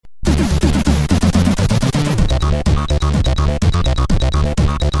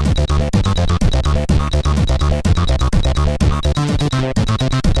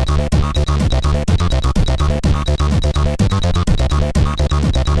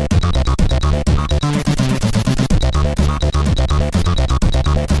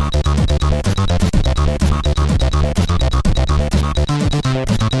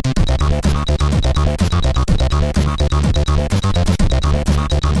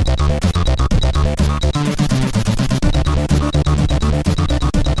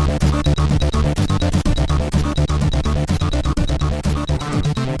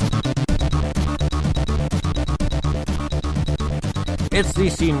It's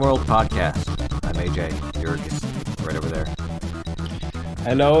the Scene World Podcast. I'm AJ. Jurgis, right over there.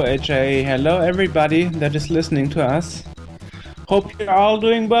 Hello, AJ. Hello, everybody that is listening to us. Hope you're all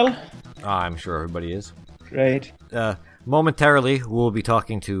doing well. I'm sure everybody is. Great. Momentarily, we'll be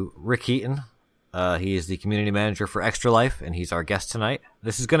talking to Rick Heaton. He is the community manager for Extra Life, and he's our guest tonight.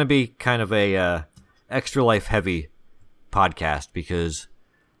 This is going to be kind of a Extra Life heavy podcast because,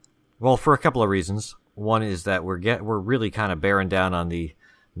 well, for a couple of reasons. One is that we're really kind of bearing down on the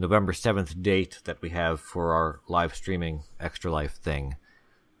November 7th date that we have for our live streaming Extra Life thing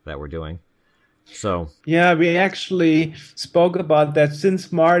that we're doing. So yeah, we actually spoke about that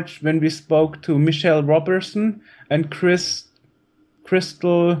since March when we spoke to Michelle Robertson and Crystal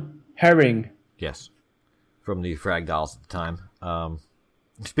Herring. Yes, from the Frag Dolls at the time.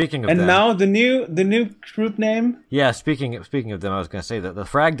 Speaking of and them, now the new group name. Yeah, speaking of them, I was going to say that the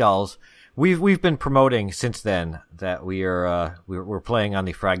Frag Dolls. We've been promoting since then that we're playing on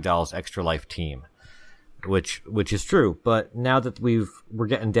the Frag Dolls Extra Life team, which is true. But now that we're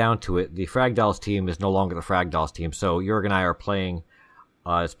getting down to it, the Frag Dolls team is no longer the Frag Dolls team. So Jurg and I are playing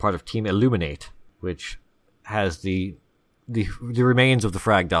as part of Team Illuminate, which has the remains of the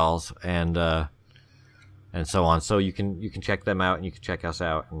Frag Dolls and so on. So you can check them out and you can check us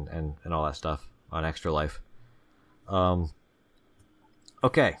out and all that stuff on Extra Life.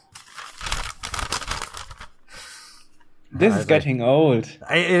 Okay. This is getting old.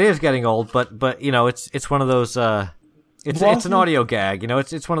 It is getting old, but you know, it's one of those. It's an audio gag. You know,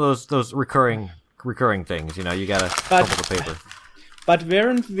 it's one of those recurring things. You know, you gotta crumple the paper. But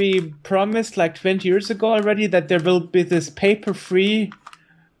weren't we promised like 20 years ago already that there will be this paper-free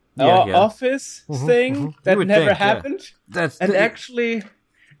office thing that never happened? Yeah. Actually,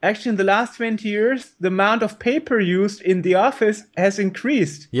 in the last 20 years, the amount of paper used in the office has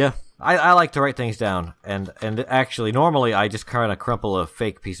increased. Yeah. I like to write things down, and actually, normally I just kind of crumple a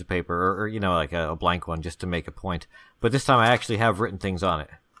fake piece of paper, or you know, like a blank one, just to make a point. But this time I actually have written things on it.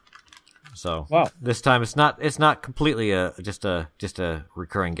 So This time it's not completely just a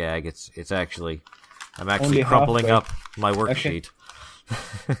recurring gag. It's actually I'm actually only crumpling halfway. up my worksheet.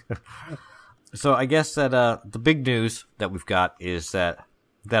 Okay. So I guess that the big news that we've got is that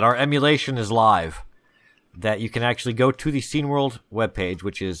our emulation is live. That you can actually go to the Scene World webpage,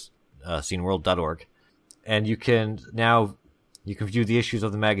 which is sceneworld.org, and you can view the issues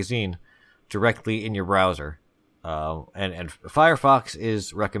of the magazine directly in your browser. And Firefox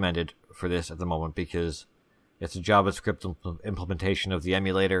is recommended for this at the moment because it's a JavaScript implementation of the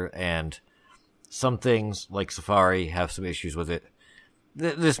emulator, and some things like Safari have some issues with it.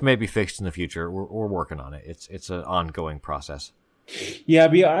 This may be fixed in the future. We're working on it. It's an ongoing process. Yeah,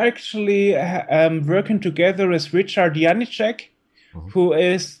 we are actually working together with Richard Janicek, who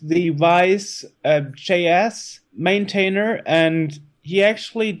is the Vice JS maintainer, and he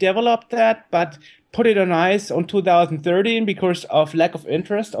actually developed that, but put it on ice on 2013 because of lack of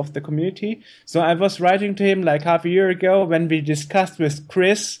interest of the community. So I was writing to him like half a year ago when we discussed with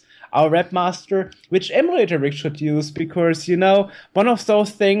Chris, our webmaster, which emulator we should use, because, you know, one of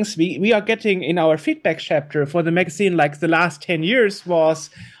those things we are getting in our feedback chapter for the magazine, like the last 10 years, was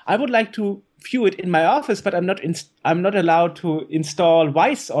I would like to view it in my office, but I'm not allowed to install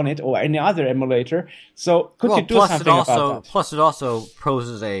Vice on it or any other emulator. So could you do something about that? Plus, it also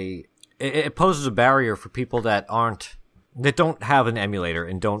poses a barrier for people that don't have an emulator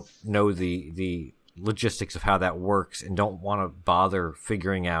and don't know the logistics of how that works and don't want to bother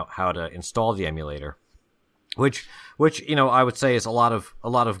figuring out how to install the emulator, which you know, I would say is a lot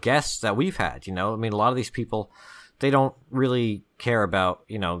of guests that we've had. You know, I mean, a lot of these people, they don't really care about,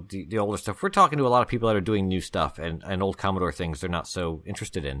 you know, the older stuff. We're talking to a lot of people that are doing new stuff and old Commodore things they're not so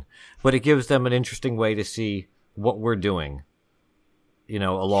interested in, but it gives them an interesting way to see what we're doing, you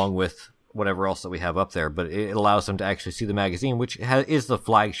know, along with whatever else that we have up there. But it allows them to actually see the magazine, which is the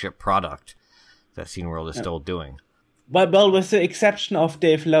flagship product that Scene World is still doing. Well, with the exception of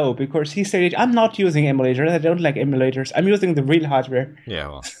Dave Lowe, because he said, I'm not using emulators, I don't like emulators, I'm using the real hardware. Yeah,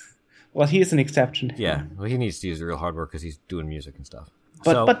 well. Well, he is an exception. Yeah, well, he needs to use the real hardware because he's doing music and stuff.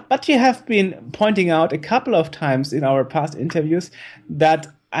 But you have been pointing out a couple of times in our past interviews that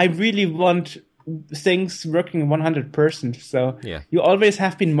I really want things working 100%. So yeah. You always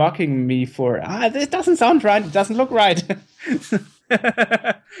have been mocking me for, this doesn't sound right, it doesn't look right.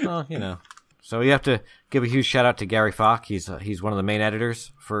 Well, you know. So you have to give a huge shout out to Gary Falk. He's one of the main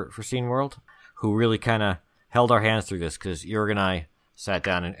editors for Scene World, who really kind of held our hands through this because Jurg and I sat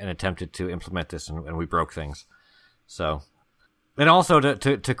down and attempted to implement this, and we broke things. So, and also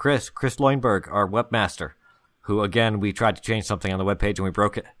to Chris Loinberg, our webmaster, who, again, we tried to change something on the webpage and we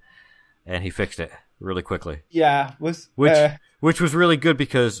broke it, and he fixed it. really quickly. Yeah, Which was really good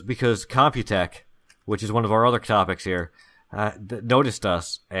because Computech, which is one of our other topics here, noticed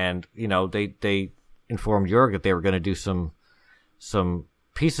us, and they informed Jörg that they were going to do some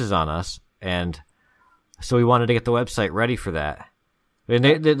pieces on us, and so we wanted to get the website ready for that.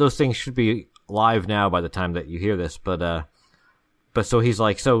 And those things should be live now by the time that you hear this, but so he's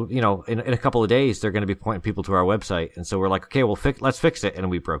like, so in a couple of days they're going to be pointing people to our website, and so we're like, okay, well let's fix it, and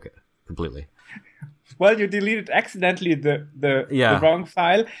we broke it completely. Well, you deleted accidentally the wrong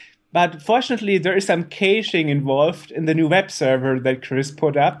file, but fortunately there is some caching involved in the new web server that Chris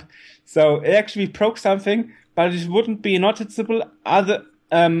put up, so it actually broke something, but it wouldn't be noticeable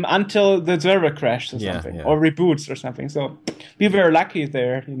until the server crashes or something, or reboots or something. So we were lucky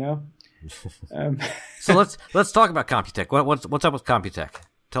there, So let's talk about Computech. What's up with Computech?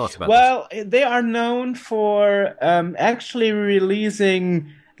 Tell us about this. Well, they are known for actually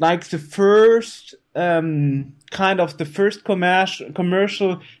releasing like the first the first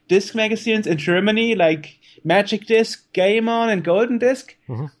commercial disc magazines in Germany, like Magic Disc, Game On, and Golden Disc.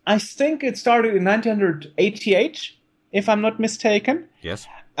 Mm-hmm. I think it started in 1988, if I'm not mistaken. Yes.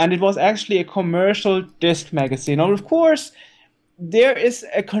 And it was actually a commercial disc magazine. Now, of course, there is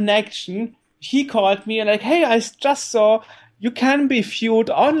a connection. He called me and like, hey, I just saw you can be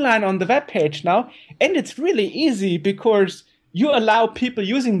viewed online on the webpage now. And it's really easy because you allow people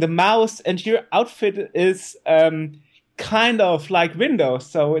using the mouse and your outfit is kind of like Windows.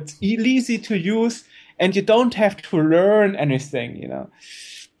 So it's easy to use and you don't have to learn anything,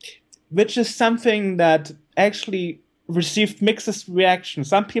 which is something that actually received mixed reactions.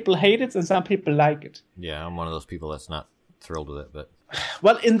 Some people hate it and some people like it. Yeah, I'm one of those people that's not thrilled with it, but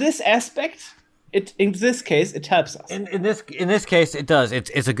well, in this aspect, in this case, it helps us. In this case, it does.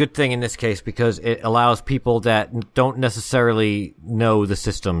 It's a good thing in this case because it allows people that don't necessarily know the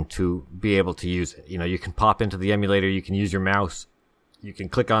system to be able to use it. You can pop into the emulator, you can use your mouse, you can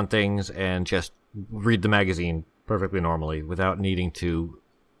click on things and just read the magazine perfectly normally without needing to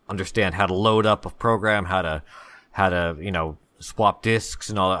understand how to load up a program, how to swap disks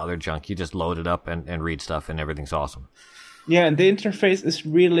and all that other junk. You just load it up and read stuff, and everything's awesome. Yeah, and the interface is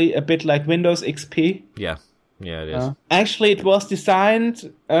really a bit like Windows XP. Yeah, it is. Actually, it was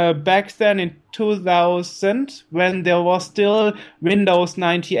designed back then in 2000 when there was still Windows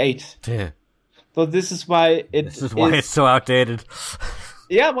 98. Yeah. So this is why it's so outdated.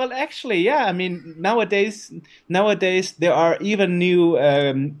 Yeah, well, actually, yeah. I mean, nowadays there are even new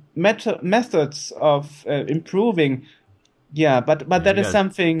methods of improving. Yeah, but that is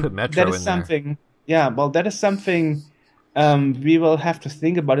something. That is something. There. Yeah, well, that is something we will have to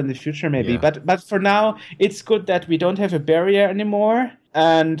think about in the future, maybe. Yeah. But for now, it's good that we don't have a barrier anymore,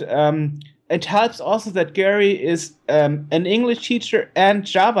 and it helps also that Gary is an English teacher and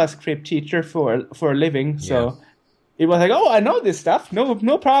JavaScript teacher for a living. So. Yeah. It was like, oh, I know this stuff. No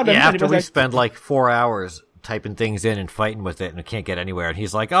problem. Yeah, after we spend like 4 hours typing things in and fighting with it and can't get anywhere. And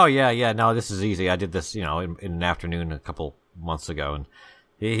he's like, oh, yeah, no, this is easy. I did this, in an afternoon a couple months ago. And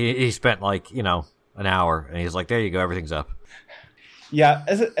he spent like, an hour. And he's like, there you go, everything's up. Yeah,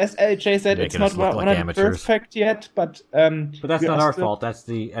 as AJ said, it's not 100% perfect yet. But that's not our fault. That's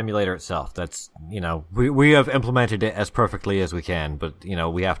the emulator itself. That's, we have implemented it as perfectly as we can. But,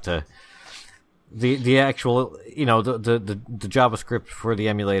 we have to... The actual, the JavaScript for the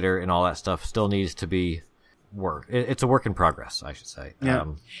emulator and all that stuff still needs to be work. It's a work in progress, I should say. Yeah.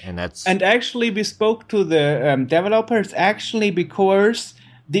 And actually, we spoke to the developers actually because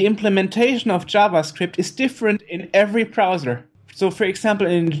the implementation of JavaScript is different in every browser. So, for example,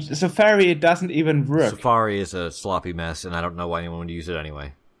 in Safari, it doesn't even work. Safari is a sloppy mess, and I don't know why anyone would use it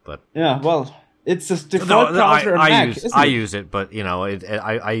anyway. But yeah, well, it's a default browser on Mac. I use it, but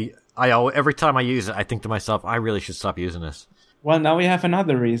every time I use it, I think to myself, I really should stop using this. Well, now we have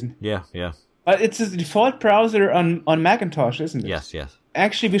another reason. Yeah. But it's a default browser on Macintosh, isn't it? Yes.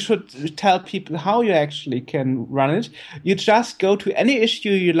 Actually, we should tell people how you actually can run it. You just go to any issue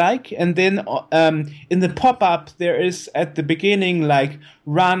you like, and then in the pop-up, there is at the beginning, like,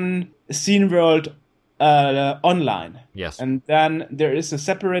 run SceneWorld online. Yes. And then there is a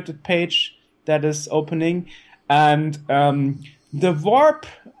separated page that is opening, and the warp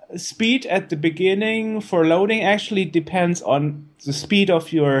speed at the beginning for loading actually depends on the speed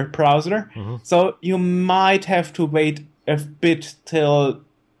of your browser. Mm-hmm. So you might have to wait a bit till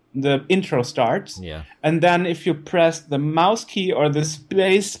the intro starts. Yeah. And then if you press the mouse key or the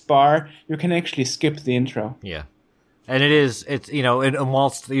space bar, you can actually skip the intro. Yeah. And and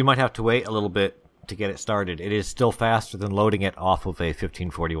whilst you might have to wait a little bit to get it started, it is still faster than loading it off of a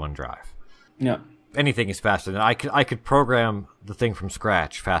 1541 drive. Yeah. anything is faster than I could program the thing from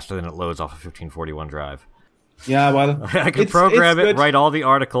scratch faster than it loads off a 1541 drive. Yeah, well, I could program it, write all the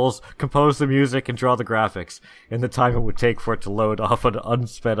articles, compose the music, and draw the graphics in the time it would take for it to load off an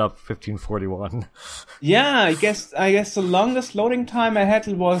unsped up 1541. Yeah, I guess the longest loading time I had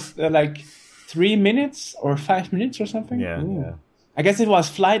was like 3 minutes or 5 minutes or something. Yeah, yeah. I guess it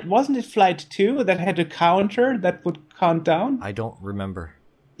was wasn't it Flight 2 that had a counter that would count down? I don't remember.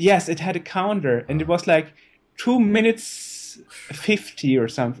 Yes, it had a counter, and it was like 2 minutes 50 or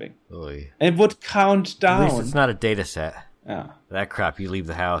something. Oy. And it would count down. At least it's not a data set. Yeah. That crap, you leave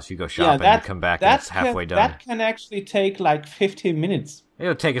the house, you go shopping, you come back, and it's halfway done. That can actually take like 15 minutes.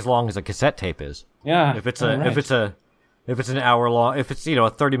 It'll take as long as a cassette tape is. Yeah. If it's an hour long, if it's a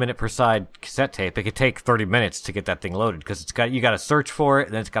 30-minute per side cassette tape, it could take 30 minutes to get that thing loaded because you got to search for it,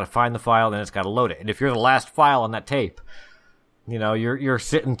 and then it's got to find the file, then it's got to load it. And if you're the last file on that tape, you're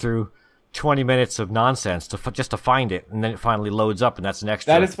sitting through 20 minutes of nonsense just to find it, and then it finally loads up, and that's an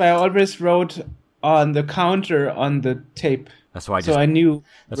extra. That is why I always wrote on the counter on the tape. That's why I knew.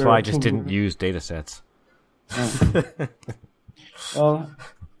 That's why I just didn't use data sets. Oh. Well,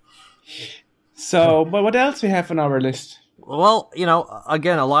 so but what else we have on our list? Well,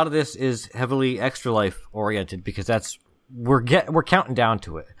 again, a lot of this is heavily Extra Life oriented because we're counting down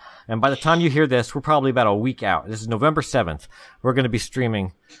to it. And by the time you hear this, we're probably about a week out. This is November 7th. We're going to be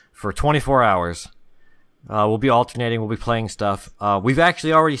streaming for 24 hours. We'll be alternating. We'll be playing stuff. We've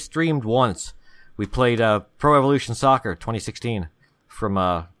actually already streamed once. We played Pro Evolution Soccer 2016 from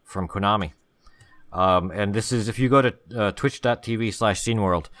Konami. And this is, if you go to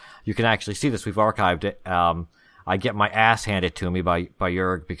twitch.tv/SceneWorld, you can actually see this. We've archived it. I get my ass handed to me by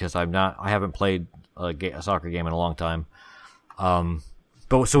Jurg because I haven't played a soccer game in a long time.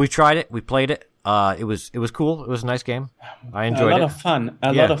 But so we tried it. We played it. It was cool. It was a nice game. I enjoyed it. A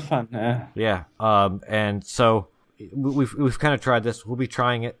lot of fun. Yeah. And so we've kind of tried this. We'll be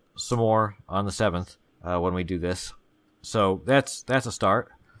trying it some more on the 7th when we do this. So that's a start.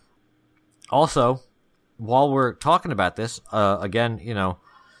 Also, while we're talking about this, again,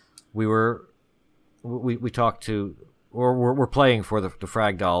 we talked to, or we're playing for the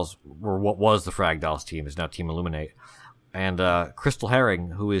Frag Dolls, or what was the Frag Dolls team is now Team Illuminate. And Crystal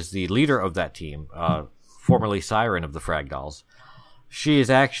Herring, who is the leader of that team, formerly Siren of the Frag Dolls, she is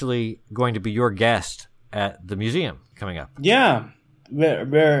actually going to be your guest at the museum coming up. Yeah,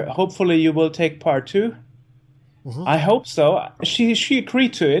 where hopefully you will take part too. Mm-hmm. I hope so. She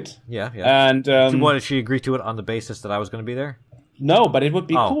agreed to it. Yeah. And what did she agree to it on the basis that I was going to be there? No, but it would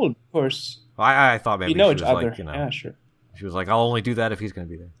be cool, of course. I thought maybe we know she each was other. Like, yeah, sure. She was like, I'll only do that if he's going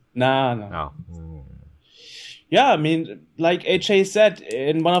to be there. No. Oh. Yeah, I mean, like AJ said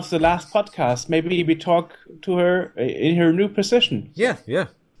in one of the last podcasts, maybe we talk to her in her new position. Yeah.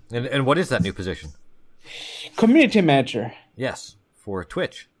 And what is that new position? Community manager. Yes, for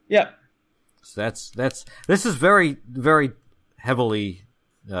Twitch. Yeah. So this is very, very heavily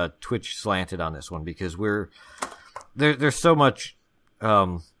Twitch slanted on this one because there's so much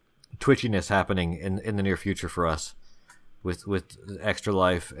twitchiness happening in the near future for us with Extra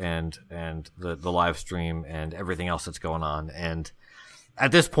Life and the live stream and everything else that's going on. And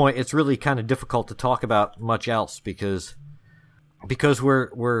at this point, it's really kind of difficult to talk about much else because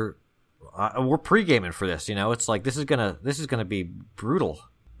we're pre-gaming for this. It's like this is gonna be brutal.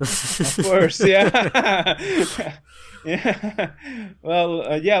 Of course, yeah. Yeah.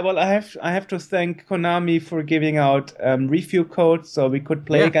 Well, I have to thank Konami for giving out review codes so we could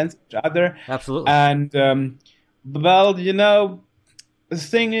play against each other. Absolutely. And the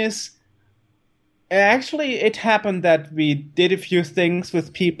thing is, actually, it happened that we did a few things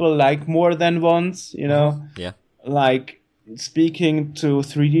with people like more than once. Yeah. Like speaking to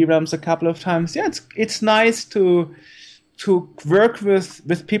 3D Realms a couple of times. Yeah, it's nice to work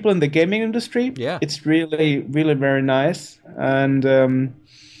with people in the gaming industry. Yeah. It's really, really very nice. And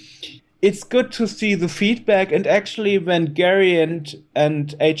it's good to see the feedback. And actually, when Gary and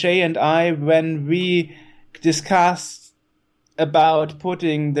AJ and I, when we discussed about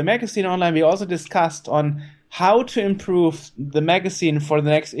putting the magazine online, we also discussed on how to improve the magazine for the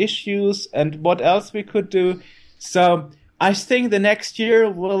next issues and what else we could do. So I think the next year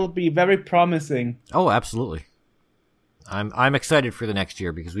will be very promising. Oh, absolutely. I'm excited for the next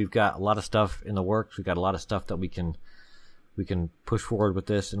year because we've got a lot of stuff in the works. We've got a lot of stuff that we can push forward with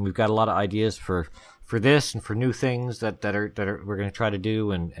this, and we've got a lot of ideas for this and for new things that are we're going to try to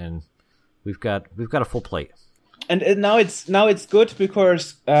do, and we've got a full plate. And now it's good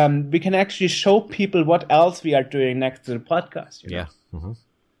because we can actually show people what else we are doing next to the podcast. Yeah. Mm-hmm.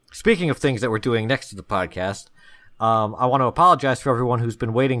 Speaking of things that we're doing next to the podcast, I want to apologize for everyone who's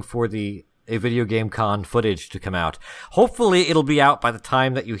been waiting for the a Video Game Con footage to come out. Hopefully it'll be out by the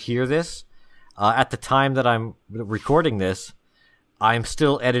time that you hear this. At the time that I'm recording this, I'm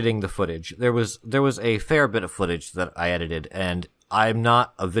still editing the footage. There was a fair bit of footage that I edited, and I'm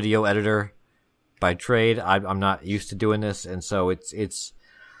not a video editor by trade. I'm not used to doing this, and so it's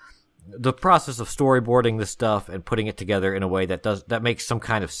the process of storyboarding this stuff and putting it together in a way that makes some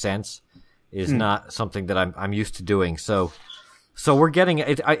kind of sense is not something that I'm used to doing. So we're getting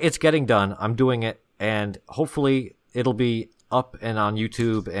it. It's getting done. I'm doing it, and hopefully it'll be up and on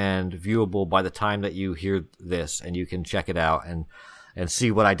YouTube and viewable by the time that you hear this, and you can check it out and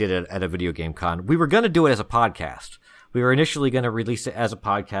see what I did at a Video Game Con. We were going to do it as a podcast. We were initially going to release it as a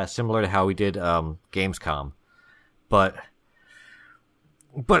podcast, similar to how we did Gamescom. But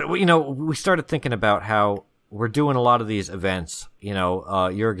you know, we started thinking about how we're doing a lot of these events. You know,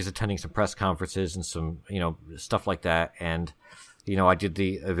 Jörg is attending some press conferences and some, you know, stuff like that. And, you know, I did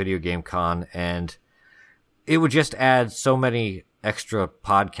the Video Game Con, and it would just add so many extra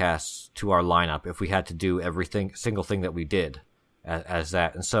podcasts to our lineup if we had to do single thing that we did as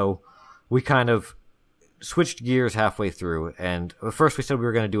that. And so we kind of switched gears halfway through, and at first we said we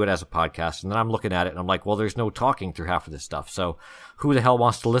were going to do it as a podcast, and then I'm looking at it and I'm like, well, there's no talking through half of this stuff, so who the hell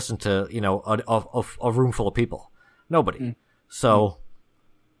wants to listen to, you know, a room full of people? Nobody. So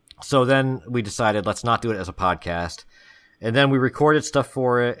then we decided, let's not do it as a podcast. And then we recorded stuff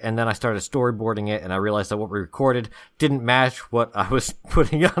for it, and then I started storyboarding it, and I realized that what we recorded didn't match what I was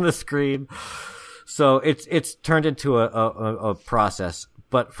putting on the screen. So it's turned into a process.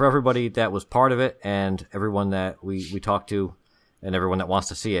 But for everybody that was part of it, and everyone that we talked to, and everyone that wants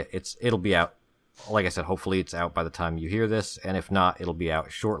to see it, it'll be out. Like I said, hopefully it's out by the time you hear this, and if not, it'll be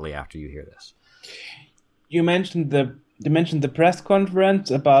out shortly after you hear this. You mentioned the press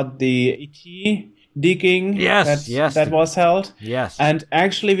conference about the ET digging that was held. Yes. And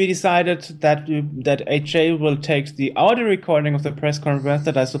actually we decided that AJ will take the audio recording of the press conference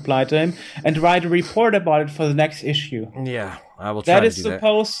that I supplied to him and write a report about it for the next issue. Yeah, I will try to do that.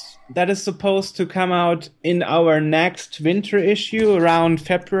 That is supposed to come out in our next winter issue around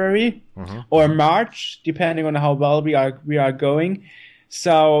February or March, depending on how well we are going.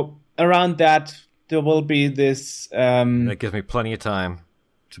 So around that there will be this that gives me plenty of time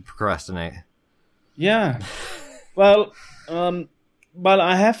to procrastinate. Yeah. Well,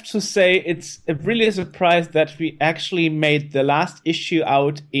 I have to say it's really a surprise that we actually made the last issue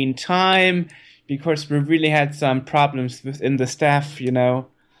out in time, because we really had some problems within the staff, you know,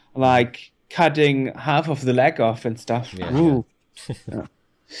 like cutting half of the leg off and stuff. Yeah. Ooh. Yeah.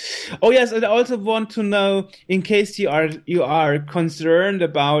 Oh yes, and I also want to know, in case you are concerned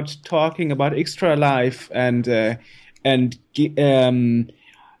about talking about Extra Life and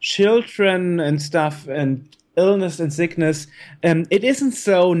children and stuff and illness and sickness, it isn't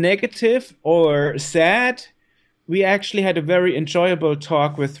so negative or sad. We actually had a very enjoyable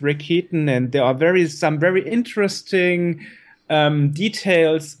talk with Rick Heaton, and there are some very interesting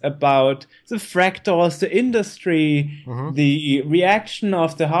details about the fractals, the industry, the reaction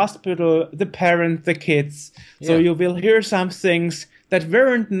of the hospital, the parents, the kids. Yeah. So you will hear some things that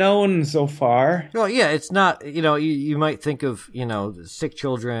weren't known so far. Well, yeah, it's not, you know, you might think of, you know, sick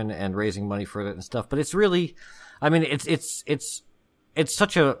children and raising money for it and stuff, but it's really, I mean, it's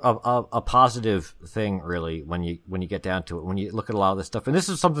such a positive thing, really, when you get down to it, when you look at a lot of this stuff. And this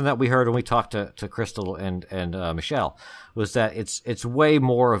is something that we heard when we talked to Crystal and Michelle, was that it's way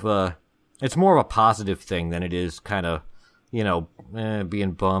more of a positive thing than it is kind of, you know,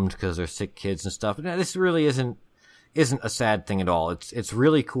 being bummed because they're sick kids and stuff. And this really isn't a sad thing at all. It's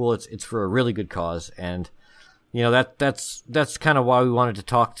really cool. It's for a really good cause, and you know that's kind of why we wanted to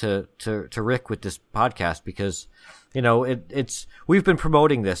talk to Rick with this podcast, because you know we've been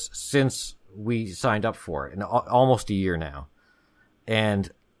promoting this since we signed up for it, in almost a year now,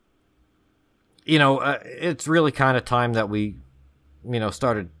 and you know it's really kind of time that we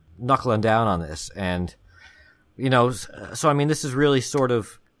started knuckling down on this, and you know so I mean this is really sort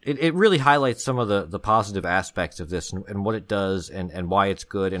of. It really highlights some of the positive aspects of this and what it does and why it's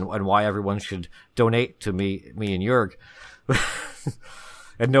good and why everyone should donate to me and Jörg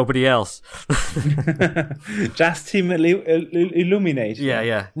and nobody else. Just him illuminate.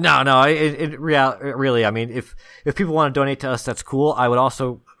 Yeah. No. Really, I mean, if people want to donate to us, that's cool. I would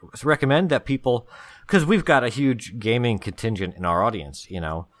also recommend that people, because we've got a huge gaming contingent in our audience, you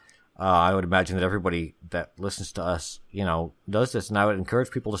know. I would imagine that everybody that listens to us, you know, does this, and I would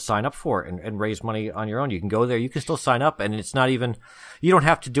encourage people to sign up for it and raise money on your own. You can go there, you can still sign up, and it's not even, you don't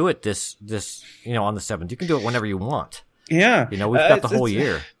have to do it this, you know, on the 7th. You can do it whenever you want. Yeah. You know, we've got the whole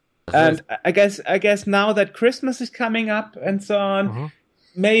year. And I guess now that Christmas is coming up and so on,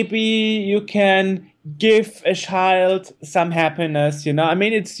 maybe you can give a child some happiness, I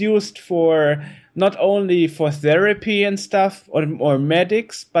mean, it's used for not only for therapy and stuff or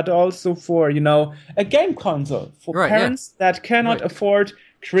medics, but also for, a game console for parents that cannot afford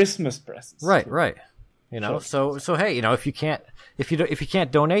Christmas presents. Right. So hey, if you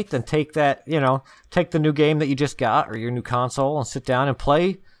can't donate, then take that, take the new game that you just got or your new console and sit down and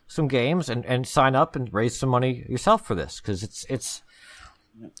play some games and sign up and raise some money yourself for this, because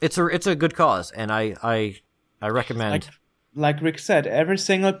it's a good cause, and I recommend. Like Rick said, every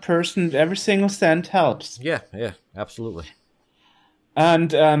single person, every single cent helps. Yeah, absolutely.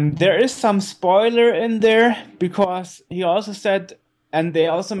 And there is some spoiler in there, because he also said, and they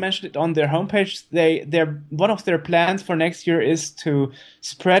also mentioned it on their homepage, they're one of their plans for next year is to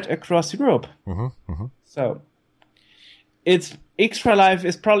spread across Europe. So it's Extra Life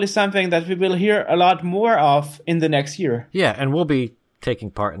is probably something that we will hear a lot more of in the next year. Yeah, and we'll be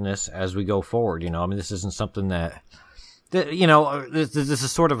taking part in this as we go forward. I mean, this isn't something that this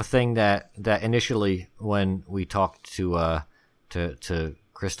is sort of a thing that initially, when we talked to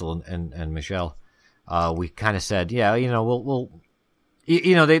Crystal and Michelle, we kind of said, we'll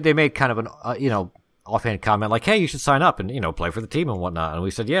they made kind of an offhand comment like, hey, you should sign up and play for the team and whatnot, and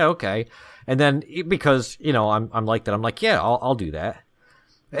we said, yeah, okay. And then because I'm like that, I'm like, yeah, I'll do that.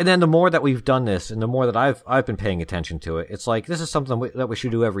 And then the more that we've done this, and the more that I've been paying attention to it, it's like, this is something that we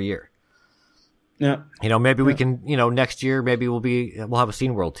should do every year. Yeah. Maybe we can, next year, maybe we'll have a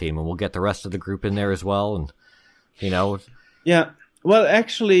Scene World team, and we'll get the rest of the group in there as well. And, Yeah. Well,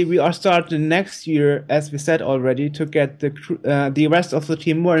 actually, we are starting next year, as we said already, to get the rest of the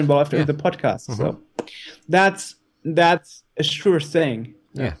team more involved in the podcast. So that's a sure thing.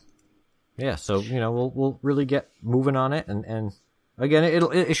 Yeah. So, we'll really get moving on it. And again,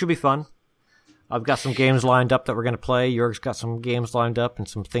 it should be fun. I've got some games lined up that we're going to play. Jörg's got some games lined up and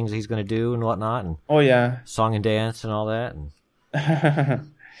some things he's going to do and whatnot. And song and dance and all that. And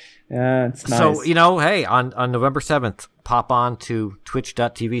yeah, it's nice. So, hey, on November 7th, pop on to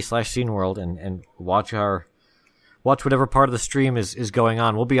twitch.tv/SceneWorld and watch whatever part of the stream is going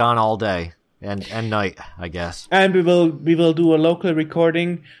on. We'll be on all day and night, I guess. And we will do a local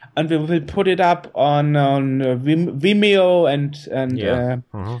recording, and we will put it up on Vimeo and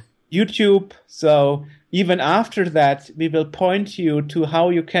YouTube. So even after that, we will point you to how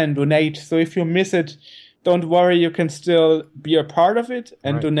you can donate. So if you miss it, don't worry, you can still be a part of it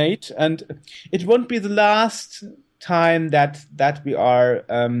and donate. And it won't be the last time that we are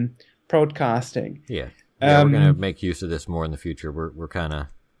broadcasting. Yeah, we're going to make use of this more in the future. We're kind of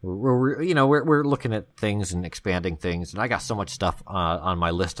we're looking at things and expanding things, and I got so much stuff on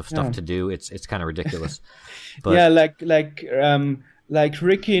my list of stuff to do. It's kind of ridiculous. But like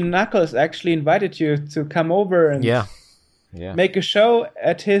Ricky Knuckles actually invited you to come over and make a show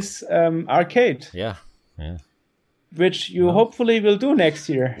at his arcade. Yeah. Which you hopefully will do next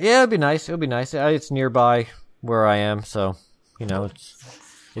year. Yeah, it'll be nice. It's nearby where I am, so it's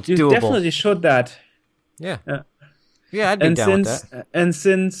you doable. You definitely should that. Yeah. Yeah, I'd be down with that. And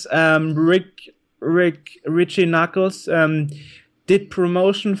since Richie Knuckles did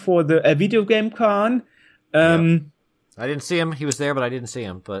promotion for a video game con, I didn't see him. He was there, but I didn't see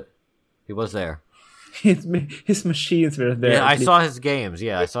him. But he was there. His machines were there. Yeah, I saw his games.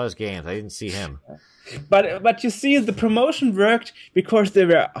 I didn't see him. But you see, the promotion worked because there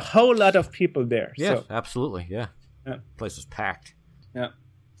were a whole lot of people there. Yeah, so. Absolutely. Yeah. The place was packed. Yeah.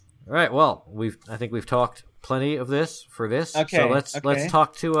 All right. Well, I think we've talked plenty of this for this. Okay. So let's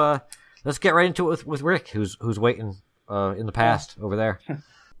talk to let's get right into it with Rick, who's waiting in the past over there.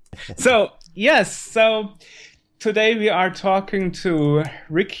 So today we are talking to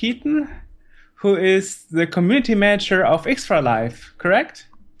Rick Heaton, who is the community manager of Extra Life, correct?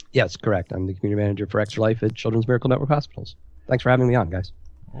 Yes, correct. I'm the community manager for Extra Life at Children's Miracle Network Hospitals. Thanks for having me on, guys.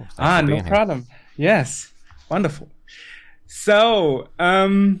 No problem. Yes, wonderful. So,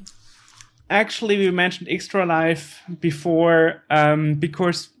 actually, we mentioned Extra Life before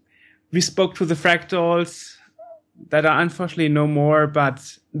because we spoke to the Fractals that are unfortunately no more,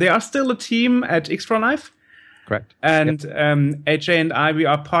 but they are still a team at Extra Life. Correct. And AJ and I, we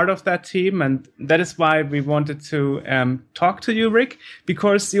are part of that team, and that is why we wanted to talk to you, Rick,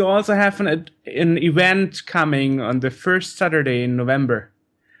 because you also have an event coming on the first Saturday in November.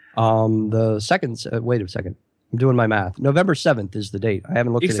 The second. Wait a second. I'm doing my math. November 7th is the date. I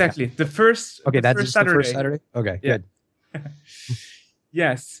haven't looked exactly. at it. The first. Okay, that's first the first Saturday. Okay, good.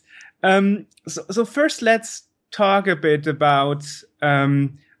 Yes. So first, let's talk a bit about.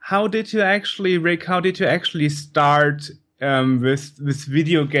 How did you actually, Rick? How did you actually start with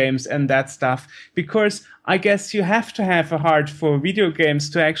video games and that stuff, because I guess you have to have a heart for video games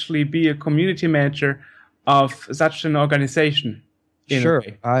to actually be a community manager of such an organization. Sure.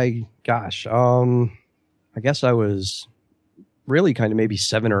 I guess I was really kind of maybe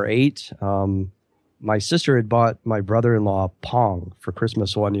 7 or 8. My sister had bought my brother-in-law Pong for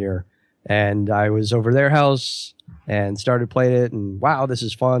Christmas one year, and I was over their house and started playing it, and wow, this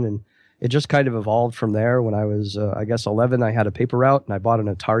is fun. And it just kind of evolved from there. When I was, I guess, 11, I had a paper route, and I bought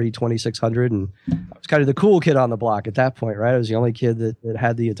an Atari 2600, and I was kind of the cool kid on the block at that point, right? I was the only kid that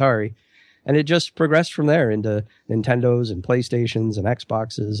had the Atari. And it just progressed from there into Nintendos and PlayStations and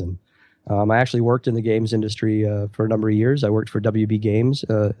Xboxes. And I actually worked in the games industry for a number of years. I worked for WB Games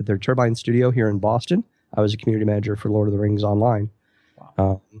at their Turbine studio here in Boston. I was a community manager for Lord of the Rings Online.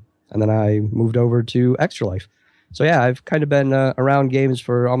 Wow. And then I moved over to Extra Life. So yeah, I've kind of been around games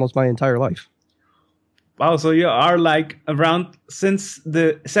for almost my entire life. Wow, so you are like around since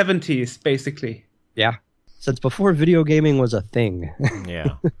the 70s, basically. Yeah, since before video gaming was a thing.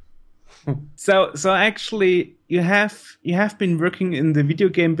 Yeah. So actually, you have been working in the video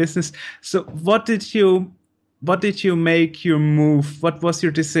game business. So what did you make your move? What was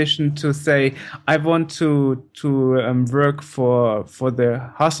your decision to say, I want to work for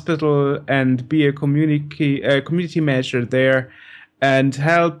the hospital and be a community manager there and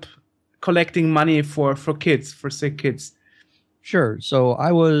help collecting money for kids, for sick kids? Sure. So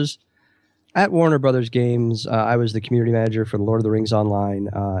I was at Warner Brothers Games. I was the community manager for the Lord of the Rings Online,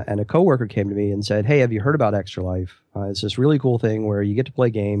 and a coworker came to me and said, "Hey, have you heard about Extra Life? It's this really cool thing where you get to play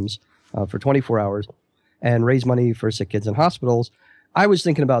games for 24 hours and raise money for sick kids in hospitals. I was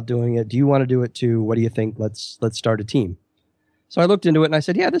thinking about doing it. Do you want to do it too? What do you think? Let's start a team." So I looked into it and I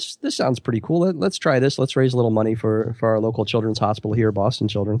said, "Yeah, this sounds pretty cool. Let's try this. Let's raise a little money for our local children's hospital here, Boston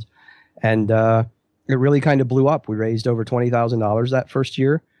Children's." And it really kind of blew up. We raised over $20,000 that first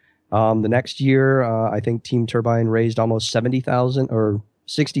year. The next year, I think Team Turbine raised almost 70,000 or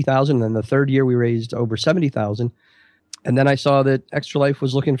 60,000. And then the third year, we raised over 70,000. And then I saw that Extra Life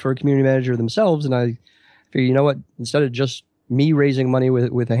was looking for a community manager themselves, and I figured, you know what? Instead of just me raising money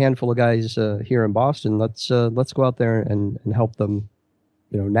with a handful of guys here in Boston, let's go out there and help them,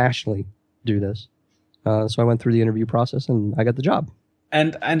 nationally do this. So I went through the interview process and I got the job.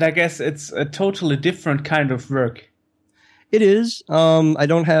 And I guess it's a totally different kind of work. It is. I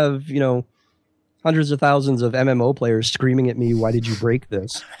don't have, hundreds of thousands of MMO players screaming at me, "Why did you break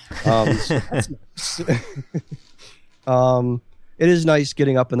this?" It is nice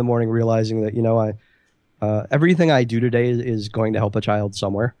getting up in the morning realizing that, everything I do today is going to help a child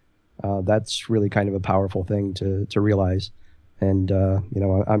somewhere. That's really kind of a powerful thing to realize. And,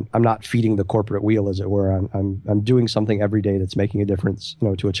 I'm not feeding the corporate wheel, as it were. I'm doing something every day that's making a difference,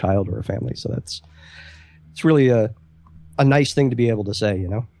 to a child or a family. So it's really a nice thing to be able to say,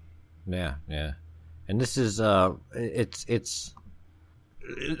 Yeah, yeah. And this is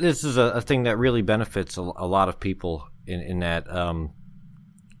this is a thing that really benefits a lot of people in that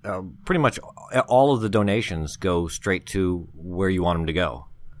pretty much all of the donations go straight to where you want them to go.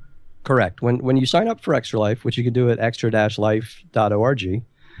 Correct. When you sign up for Extra Life, which you can do at extra-life.org,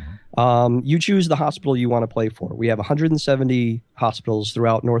 you choose the hospital you want to play for. We have 170 hospitals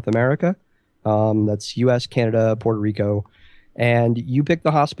throughout North America. That's U.S., Canada, Puerto Rico. And you pick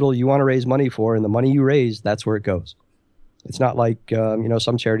the hospital you want to raise money for, and the money you raise, that's where it goes. It's not like,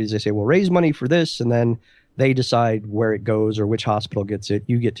 some charities, they say, well, raise money for this, and then they decide where it goes or which hospital gets it.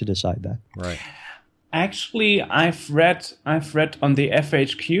 You get to decide that. Right. Actually, I've read on the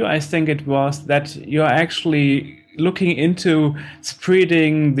FHQ, I think it was, that you're actually looking into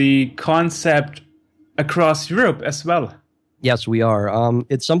spreading the concept across Europe as well. Yes, we are.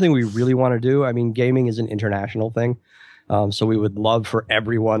 It's something we really want to do. I mean, gaming is an international thing. So we would love for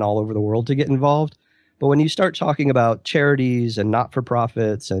everyone all over the world to get involved. But when you start talking about charities and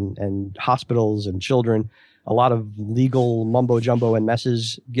not-for-profits and hospitals and children, a lot of legal mumbo-jumbo and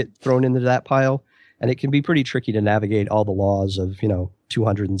messes get thrown into that pile. And it can be pretty tricky to navigate all the laws of,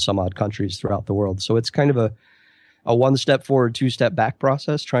 200 and some odd countries throughout the world. So it's kind of a one-step forward, two-step back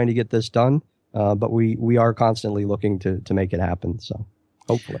process trying to get this done. But we are constantly looking to make it happen. So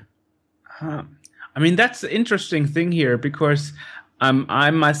hopefully. I mean, that's the interesting thing here, because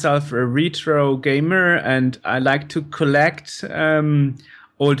I'm myself a retro gamer and I like to collect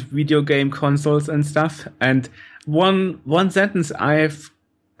old video game consoles and stuff. And one sentence I've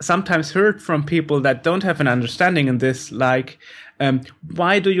sometimes heard from people that don't have an understanding in this, like,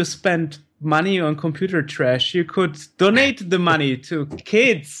 why do you spend money on computer trash? You could donate the money to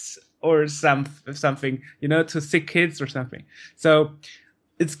kids or something, to sick kids or something. So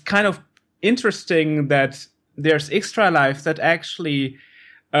it's kind of interesting that there's Extra Life that actually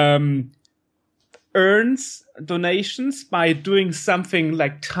earns donations by doing something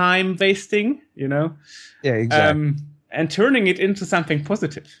like time wasting, Yeah, exactly. And turning it into something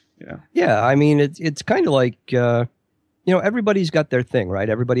positive. Yeah, I mean, it's kind of like, everybody's got their thing, right?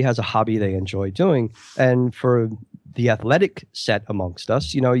 Everybody has a hobby they enjoy doing. And for the athletic set amongst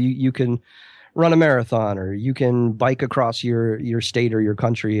us, you can run a marathon, or you can bike across your state or your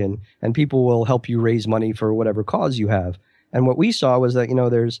country, and people will help you raise money for whatever cause you have. And what we saw was that,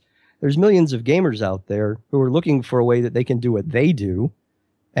 there's millions of gamers out there who are looking for a way that they can do what they do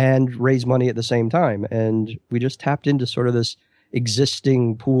and raise money at the same time. And we just tapped into sort of this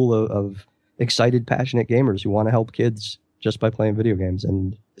existing pool of excited, passionate gamers who want to help kids just by playing video games.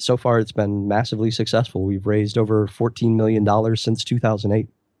 And so far, it's been massively successful. We've raised over $14 million since 2008.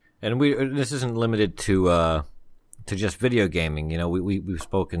 And this isn't limited to just video gaming. We've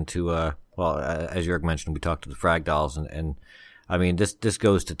spoken to as Jörg mentioned, we talked to the Frag Dolls, and I mean this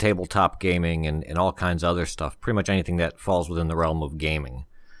goes to tabletop gaming and all kinds of other stuff. Pretty much anything that falls within the realm of gaming.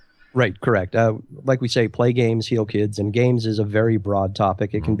 Right, correct. Like we say, play games, heal kids, and games is a very broad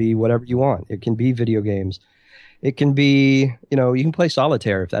topic. It can be whatever you want. It can be video games. It can be, you can play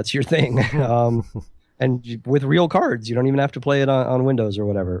solitaire if that's your thing. And with real cards, you don't even have to play it on Windows or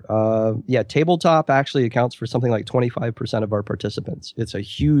whatever. Tabletop actually accounts for something like 25% of our participants. It's a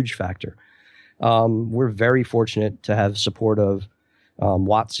huge factor. We're very fortunate to have support of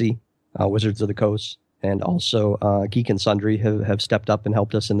WotC, Wizards of the Coast, and also Geek and Sundry have stepped up and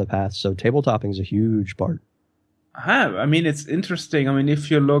helped us in the past. So tabletopping is a huge part. I mean, it's interesting. I mean,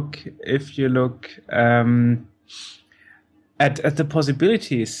 if you look at the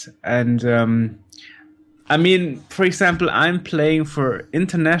possibilities, and I mean, for example, I'm playing for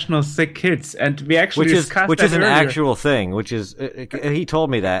International Sick Kids, and we actually discussed which is an earlier. actual thing. Which is he told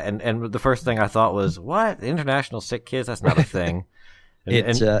me that, and the first thing I thought was, what? International Sick Kids? That's not a thing.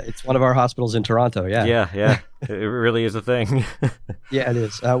 It's one of our hospitals in Toronto. Yeah. It really is a thing. Yeah, it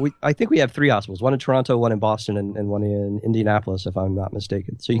is. I think we have 3 hospitals: one in Toronto, one in Boston, and one in Indianapolis, if I'm not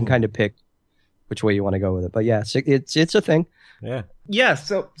mistaken. So you can kind of pick which way you want to go with it. But yeah, it's a thing. Yeah. Yeah.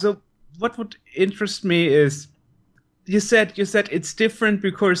 So what would interest me is you said it's different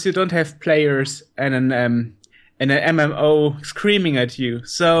because you don't have players and an MMO screaming at you.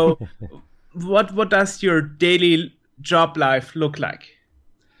 So what does your daily job life look like?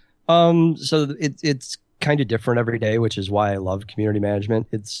 So it's kind of different every day, which is why I love community management.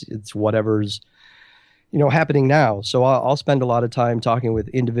 It's whatever's happening now. So I'll spend a lot of time talking with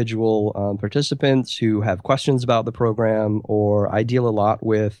individual participants who have questions about the program, or I deal a lot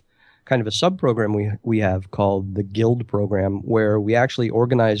with kind of a sub-program we have called the Guild program, where we actually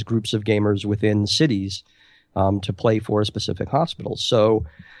organize groups of gamers within cities to play for a specific hospital. So,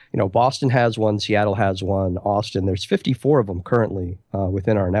 Boston has one, Seattle has one, Austin. There's 54 of them currently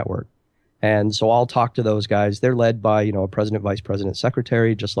within our network. And so I'll talk to those guys. They're led by, a president, vice president,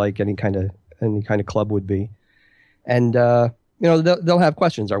 secretary, just like any kind of club would be. And, they'll have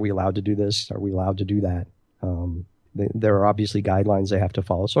questions. Are we allowed to do this? Are we allowed to do that? There are obviously guidelines they have to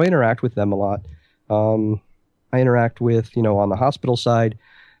follow. So I interact with them a lot. I interact with, on the hospital side,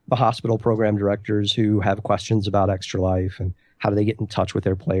 the hospital program directors who have questions about Extra Life and how do they get in touch with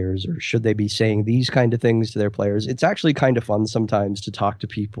their players, or should they be saying these kind of things to their players? It's actually kind of fun sometimes to talk to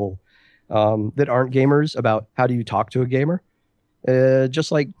people that aren't gamers about how do you talk to a gamer.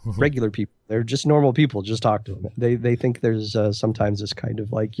 Just like regular people. They're just normal people. Just talk to them. They think there's sometimes this kind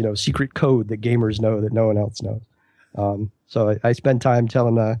of like, secret code that gamers know that no one else knows. So I spend time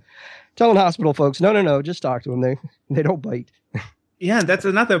telling hospital folks, no, just talk to them. They don't bite. Yeah, that's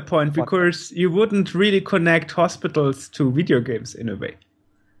another point, because you wouldn't really connect hospitals to video games in a way.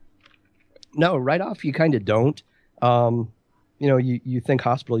 No, right off you kind of don't. You think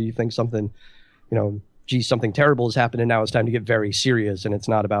hospital, you think something, something terrible has happened and now it's time to get very serious, and it's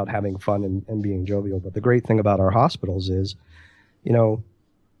not about having fun and being jovial. But the great thing about our hospitals is,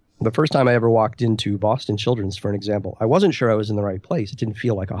 the first time I ever walked into Boston Children's, for an example, I wasn't sure I was in the right place. It didn't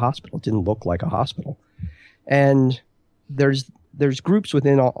feel like a hospital. It didn't look like a hospital. And there's groups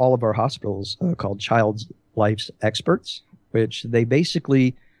within all of our hospitals called Child's Life's Experts, which they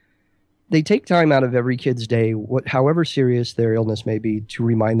take time out of every kid's day, however serious their illness may be, to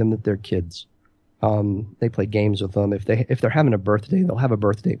remind them that they're kids. They play games with them. If they're having a birthday, they'll have a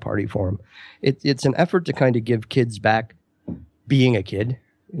birthday party for them. It's an effort to kind of give kids back being a kid,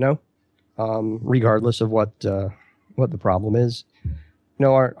 regardless of what the problem is.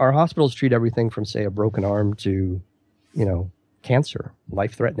 Our hospitals treat everything from, say, a broken arm to, cancer,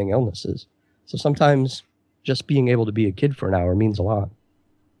 life-threatening illnesses. So sometimes just being able to be a kid for an hour means a lot.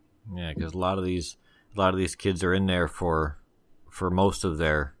 Yeah, because a lot of these a lot of these kids are in there for most of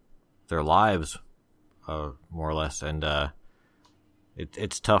their lives, more or less, and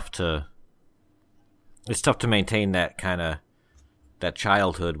it's tough to maintain that kind of that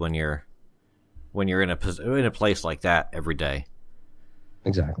childhood when you're in a place like that every day.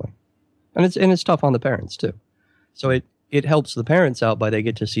 Exactly, and it's tough on the parents too. So it helps the parents out by they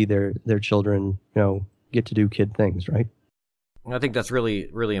get to see their children, get to do kid things, right? I think that's really,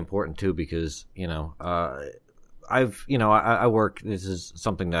 really important too, because I work. This is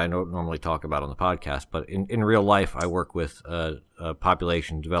something that I don't normally talk about on the podcast, but in real life, I work with a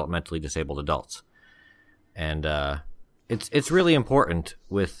population developmentally disabled adults, and it's really important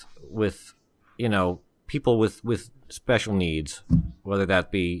with people with special needs, whether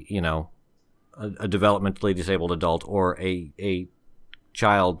that be a developmentally disabled adult or a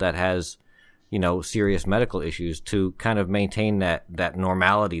child that has serious medical issues, to kind of maintain that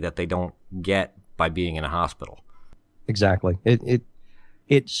normality that they don't get by being in a hospital. Exactly.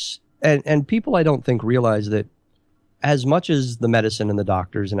 It's people I don't think realize that as much as the medicine and the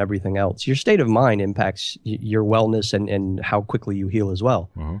doctors and everything else, your state of mind impacts your wellness and how quickly you heal as well.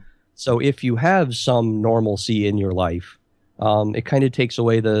 Mm-hmm. So if you have some normalcy in your life, it kind of takes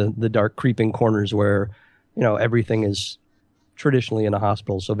away the dark creeping corners where, everything is traditionally in a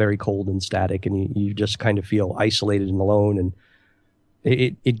hospital, so very cold and static, and you just kind of feel isolated and alone, and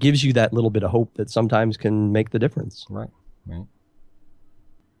it gives you that little bit of hope that sometimes can make the difference. Right.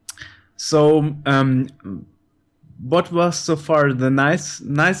 So, what was so far the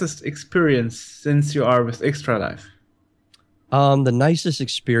nicest experience since you are with Extra Life? The nicest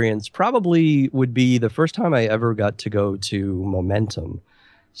experience probably would be the first time I ever got to go to Momentum.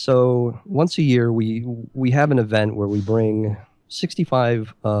 So once a year, we have an event where we bring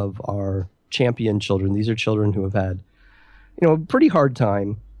 65 of our champion children. These are children who have had, a pretty hard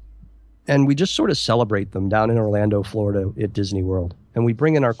time. And we just sort of celebrate them down in Orlando, Florida at Disney World. And we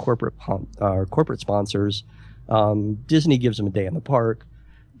bring in our corporate sponsors. Disney gives them a day in the park.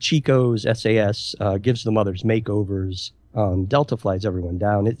 Chico's SAS gives the mothers makeovers. Delta flies everyone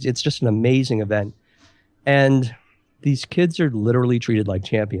down. It's just an amazing event. And these kids are literally treated like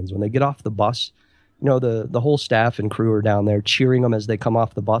champions. When they get off the bus, the whole staff and crew are down there cheering them as they come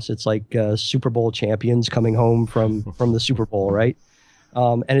off the bus. It's like Super Bowl champions coming home from the Super Bowl, right?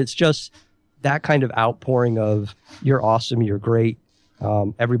 And it's just that kind of outpouring of, you're awesome, you're great,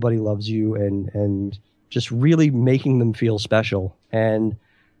 everybody loves you, and just really making them feel special. And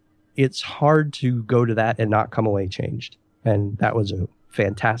it's hard to go to that and not come away changed. And that was a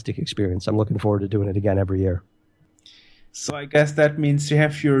fantastic experience. I'm looking forward to doing it again every year. So I guess that means you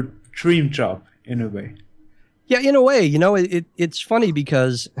have your dream job in a way. Yeah, in a way. It's funny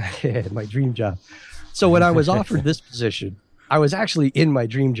because my dream job. So when I was offered this position, I was actually in my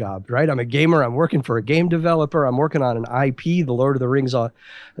dream job, right? I'm a gamer. I'm working for a game developer. I'm working on an IP, The Lord of the Rings,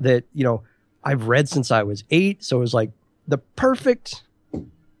 that, I've read since I was 8. So it was like the perfect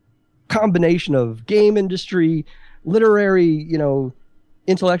combination of game industry, literary,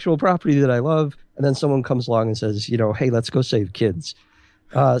 intellectual property that I love. And then someone comes along and says, hey, let's go save kids.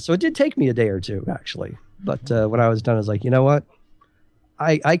 So it did take me a day or two, actually. But when I was done, I was like, you know what?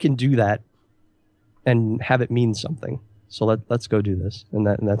 I can do that and have it mean something. So let's go do this. And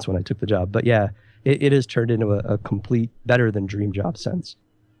that's when I took the job. But yeah, it has turned into a complete better than dream job sense.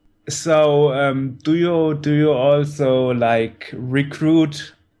 So do you also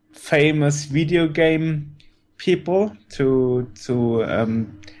recruit famous video game people to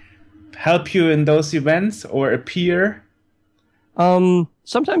help you in those events or appear?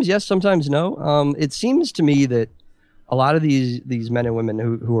 Sometimes yes, sometimes no. It seems to me that a lot of these men and women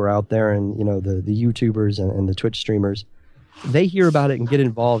who are out there, and the YouTubers and the Twitch streamers, they hear about it and get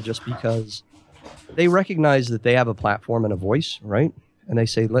involved just because they recognize that they have a platform and a voice, right? And they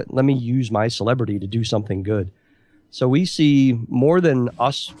say, let me use my celebrity to do something good. So we see more than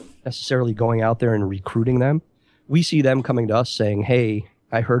us necessarily going out there and recruiting them. We see them coming to us saying, hey,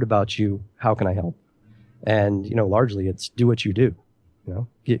 I heard about you. How can I help? And, largely it's do what you do,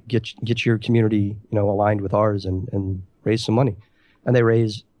 get your community, aligned with ours and raise some money. And they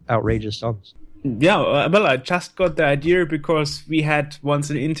raise outrageous sums. Yeah, well, I just got the idea because we had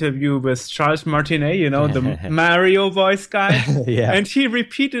once an interview with Charles Martinet, the Mario voice guy. Yeah. And he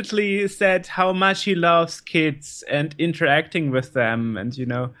repeatedly said how much he loves kids and interacting with them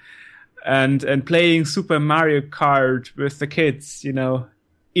and, and playing Super Mario Kart with the kids,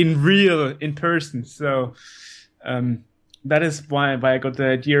 in person. So that is why I got the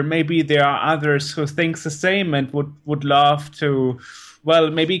idea. Maybe there are others who think the same and would love to,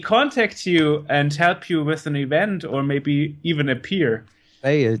 maybe contact you and help you with an event or maybe even appear.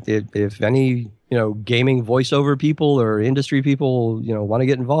 Hey, if any gaming voiceover people or industry people want to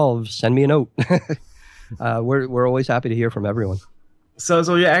get involved, send me a note. We're always happy to hear from everyone. So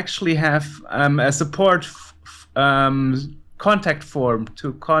you actually have a support contact form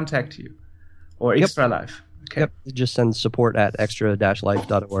to contact you, or Extra Life. Okay. Yep. Just send support at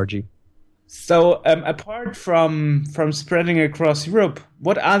extra-life.org. So apart from spreading across Europe,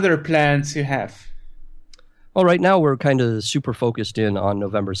 what other plans you have? Well, right now we're kind of super focused in on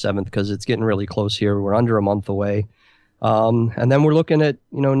November 7th because it's getting really close here. We're under a month away. And then we're looking at,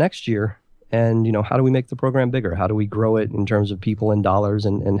 next year and, how do we make the program bigger? How do we grow it in terms of people and dollars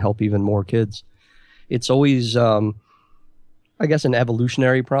and help even more kids? It's always, I guess, an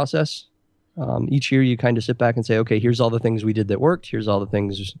evolutionary process. Each year you kind of sit back and say, okay, here's all the things we did that worked. Here's all the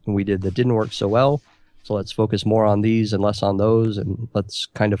things we did that didn't work so well. So let's focus more on these and less on those. And let's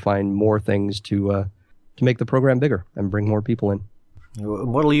kind of find more things to make the program bigger and bring more people in.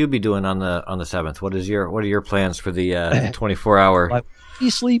 What will you be doing on the 7th? What are your plans for the 24-hour? I'll be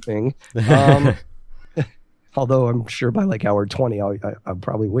sleeping. Although I'm sure by like hour 20, I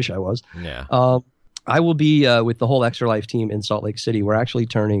probably wish I was. Yeah. I will be with the whole Extra Life team in Salt Lake City. We're actually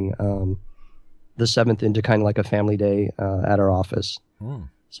turning the 7th into kind of like a family day at our office.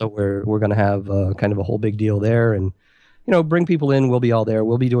 So we're going to have kind of a whole big deal there and bring people in. We'll be all there.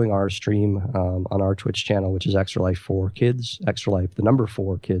 We'll be doing our stream on our Twitch channel, which is Extra Life 4 Kids, Extra Life, the number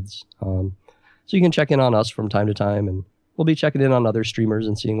 4 Kids. So you can check in on us from time to time, and we'll be checking in on other streamers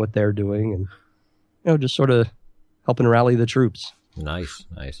and seeing what they're doing, and just sort of helping rally the troops. Nice.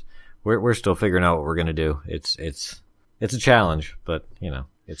 We're still figuring out what we're gonna do. It's a challenge, but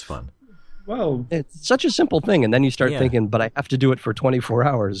it's fun. Well, it's such a simple thing, and then you start thinking, but I have to do it for 24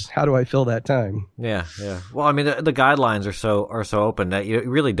 hours. How do I fill that time? Yeah. Well, I mean, the guidelines are so open that you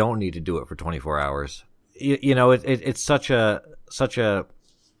really don't need to do it for 24 hours. It's such a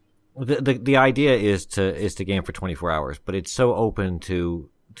the idea is to game for 24 hours, but it's so open to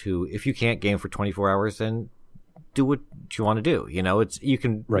if you can't game for 24 hours, then do what you want to do. You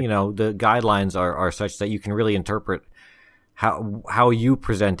can right. The guidelines are such that you can really interpret how you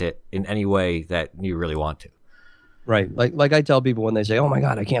present it in any way that you really want to. Right. Like I tell people when they say, oh my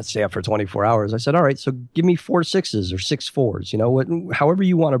God, I can't stay up for 24 hours. I said, all right, so give me 4 6s or 6 4s, however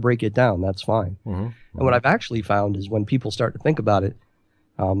you want to break it down, that's fine. Mm-hmm. And what I've actually found is when people start to think about it,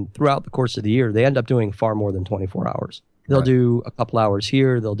 throughout the course of the year, they end up doing far more than 24 hours. They'll do a couple hours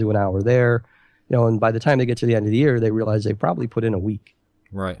here, they'll do an hour there, and by the time they get to the end of the year, they realize they probably put in a week,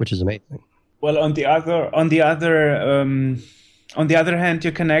 right? Which is amazing. Well, on the other hand,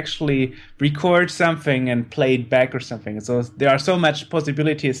 you can actually record something and play it back or something. So there are so much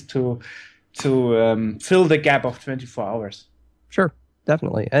possibilities to fill the gap of 24 hours. Sure,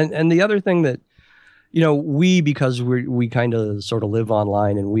 definitely. And the other thing that because we kind of sort of live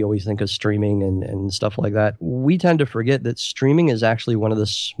online and we always think of streaming and stuff like that, we tend to forget that streaming is actually one of the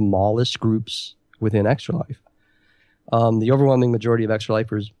smallest groups within Extra Life. The overwhelming majority of Extra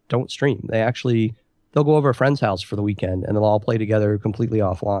Lifers don't stream. They'll go over a friend's house for the weekend and they'll all play together completely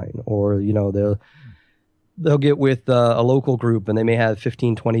offline. Or, they'll get with a local group and they may have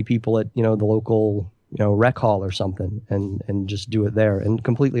 15, 20 people at, the local, rec hall or something and just do it there and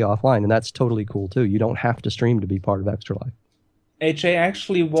completely offline. And that's totally cool too. You don't have to stream to be part of Extra Life. AJ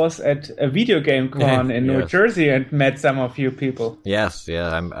actually was at a video game con in New Jersey and met some of you people. Yes.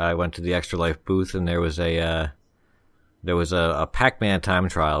 Yeah. I went to the Extra Life booth and there was a Pac-Man time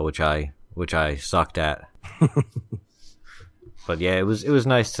trial, which I sucked at. But yeah, it was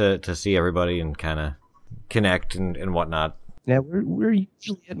nice to see everybody and kind of connect and whatnot. Yeah, we're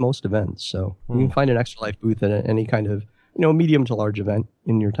usually at most events, so you can find an Extra Life booth at any kind of medium to large event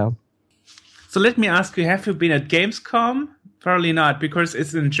in your town. So let me ask you: have you been at Gamescom? Probably not, because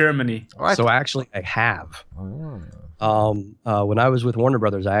it's in Germany. So actually, I have. When I was with Warner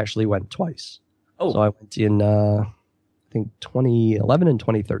Brothers, I actually went twice. Oh, so I went in I think 2011 and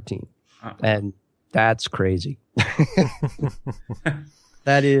 2013. And that's crazy.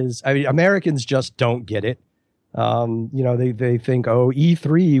 That is, Americans just don't get it. They think, oh,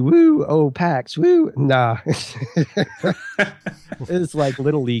 E3, woo, oh, PAX, woo. Nah. It's like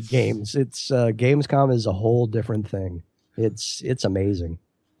Little League games. It's Gamescom is a whole different thing. It's amazing.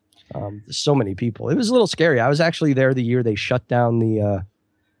 There's so many people. It was a little scary. I was actually there the year they shut down the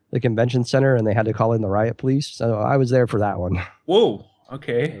convention center and they had to call in the riot police. So I was there for that one. Whoa.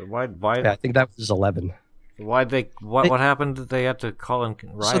 Okay. Why? Yeah, I think that was 11. What happened that they had to call in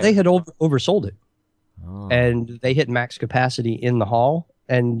riot? So they had oversold it. Oh. And they hit max capacity in the hall.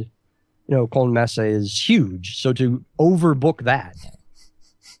 And, Köln Messe is huge. So to overbook that.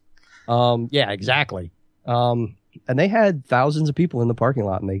 Yeah, exactly. And they had thousands of people in the parking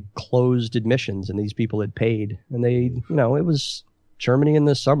lot, and they closed admissions, and these people had paid. And they, it was Germany in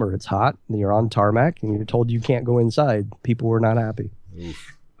the summer. It's hot, and you're on tarmac, and you're told you can't go inside. People were not happy.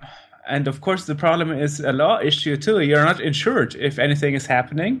 Oof. And of course, the problem is a law issue too. You're not insured if anything is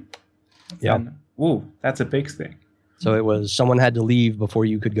happening. Yeah. Ooh, that's a big thing. So it was someone had to leave before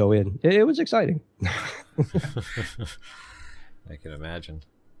you could go in. It was exciting. I can imagine.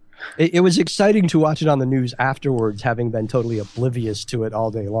 It was exciting to watch it on the news afterwards, having been totally oblivious to it all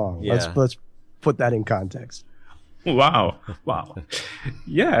day long. Yeah. Let's put that in context. Wow.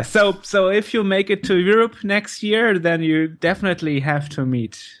 Yeah. So if you make it to Europe next year, then you definitely have to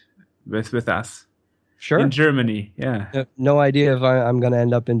meet with us. Sure. In Germany. Yeah. No idea if I'm going to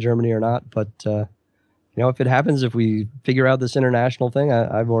end up in Germany or not, but if it happens, if we figure out this international thing,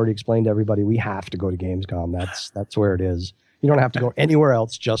 I've already explained to everybody we have to go to Gamescom. That's where it is. You don't have to go anywhere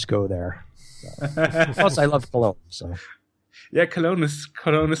else; just go there. So. Plus, I love Cologne. So, yeah, Cologne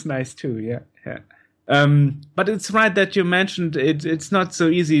is nice too. Yeah. But it's right that you mentioned it. It's not so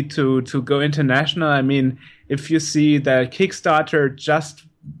easy to go international. I mean, if you see that Kickstarter just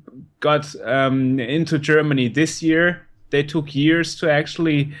got into Germany this year, they took years to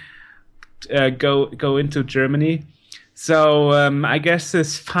actually go into Germany. So I guess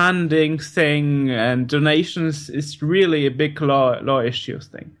this funding thing and donations is really a big law issues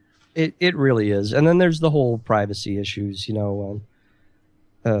thing. It really is. And then there's the whole privacy issues. You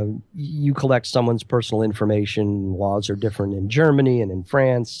collect someone's personal information. Laws are different in Germany and in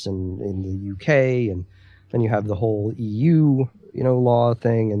France and in the UK. And then you have the whole EU, law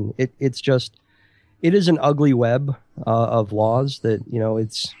thing. And it is an ugly web of laws that,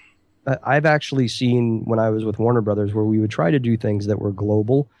 it's... I've actually seen when I was with Warner Brothers where we would try to do things that were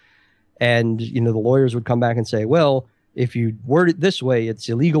global, and the lawyers would come back and say, well, if you word it this way, it's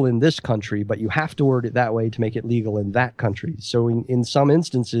illegal in this country, but you have to word it that way to make it legal in that country. So in some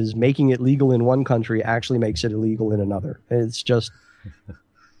instances, making it legal in one country actually makes it illegal in another. It's just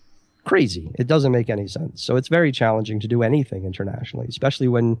crazy. It doesn't make any sense. So it's very challenging to do anything internationally, especially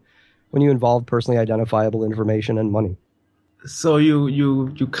when you involve personally identifiable information and money. So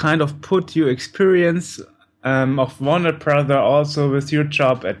you kind of put your experience of Warner Brother also with your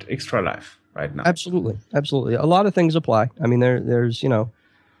job at Extra Life right now. Absolutely. A lot of things apply. I mean, there's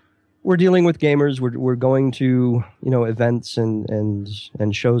we're dealing with gamers. We're going to events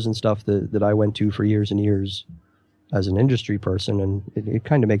and shows and stuff that I went to for years and years as an industry person, and it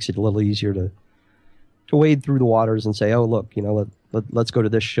kind of makes it a little easier to wade through the waters and say, oh look, let's go to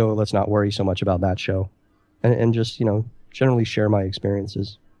this show. Let's not worry so much about that show, and just generally share my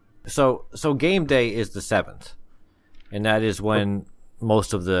experiences. So game day is the 7th, and that is when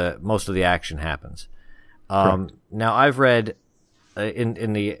most of the action happens. Now I've read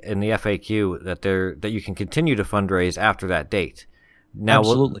in the FAQ that you can continue to fundraise after that date. Now,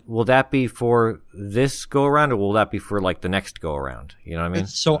 absolutely. Will that be for this go around, or will that be for like the next go around? You know what I mean?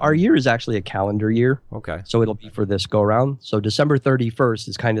 So our year is actually a calendar year. Okay. So it'll be for this go around. So December 31st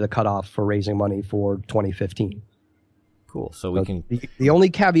is kind of the cutoff for raising money for 2015. Cool. So we can. The only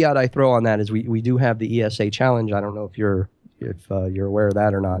caveat I throw on that is we do have the ESA challenge. I don't know if you're aware of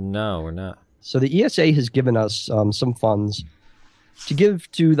that or not. No, we're not. So the ESA has given us some funds to give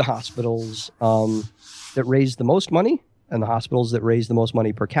to the hospitals that raise the most money and the hospitals that raise the most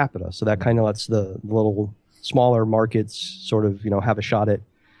money per capita. So that kind of lets the little smaller markets sort of have a shot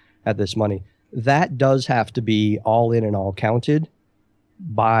at this money. That does have to be all in and all counted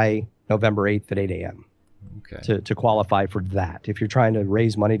by November 8th at 8 a.m. Okay. To qualify for that. If you're trying to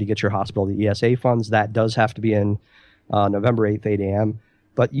raise money to get your hospital the ESA funds, that does have to be in November 8th, 8 a.m.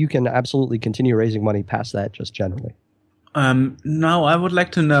 But you can absolutely continue raising money past that just generally. Now, I would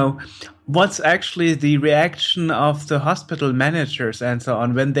like to know what's actually the reaction of the hospital managers and so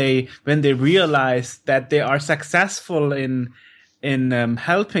on when they realize that they are successful in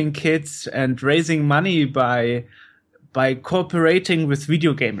helping kids and raising money by cooperating with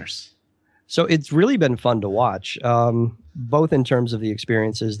video gamers. So it's really been fun to watch, both in terms of the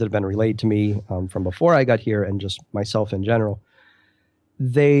experiences that have been relayed to me from before I got here and just myself in general.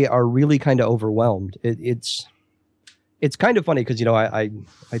 They are really kind of overwhelmed. It's kind of funny because, I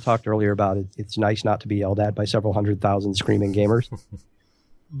talked earlier about it. It's nice not to be yelled at by several 100,000 screaming gamers.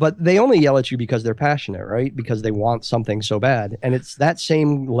 But they only yell at you because they're passionate, right? Because they want something so bad. And it's that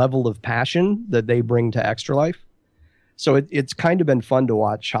same level of passion that they bring to Extra Life. So it's kind of been fun to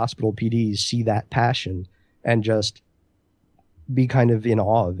watch hospital PDs see that passion and just be kind of in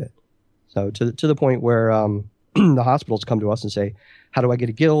awe of it. So to the point where the hospitals come to us and say, how do I get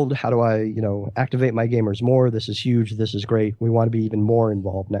a guild? How do I, activate my gamers more? This is huge. This is great. We want to be even more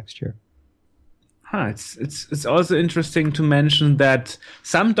involved next year. It's also interesting to mention that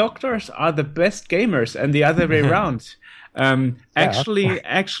some doctors are the best gamers and the other way around. Actually,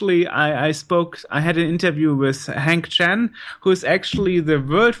 I had an interview with Hank Chan, who is actually the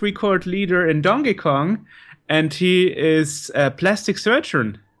world record leader in Donkey Kong, and he is a plastic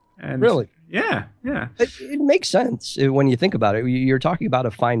surgeon. And Really? Yeah. It makes sense when you think about it. You're talking about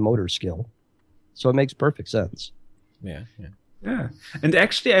a fine motor skill, so it makes perfect sense. Yeah. And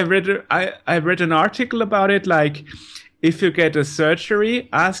actually, I read an article about it. Like, if you get a surgery,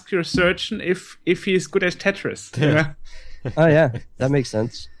 ask your surgeon if he's good at Tetris. You know? Oh yeah, that makes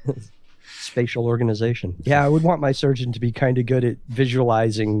sense. Spatial organization. Yeah, I would want my surgeon to be kind of good at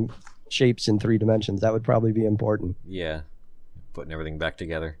visualizing shapes in 3 dimensions. That would probably be important. Yeah, putting everything back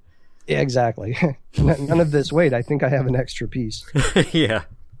together. Yeah, exactly. None of this. Wait, I think I have an extra piece. Yeah.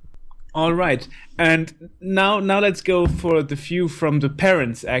 All right, and now let's go for the view from the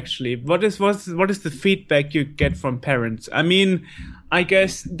parents. Actually, what is the feedback you get from parents? I mean, I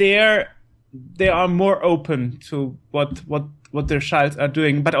guess they are more open to what their child are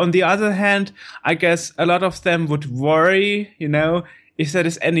doing, but on the other hand, I guess a lot of them would worry, if that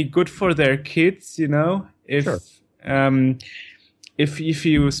is any good for their kids, if Sure. If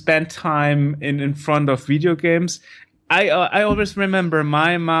you spend time in front of video games. I always remember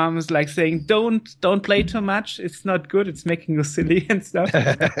my mom's like saying, don't play too much. It's not good. It's making you silly and stuff.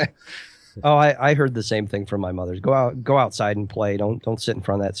 Oh, I heard the same thing from my mother. Go outside and play. Don't sit in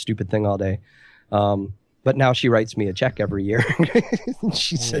front of that stupid thing all day. But now she writes me a check every year.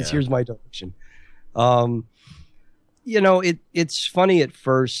 She says, "Here's my donation." It's funny at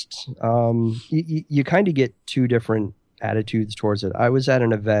first. You kind of get 2 different attitudes towards it. I was at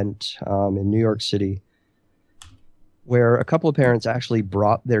an event in New York City where a couple of parents actually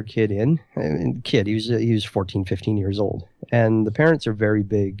brought their kid in. And he was 14, 15 years old. And the parents are very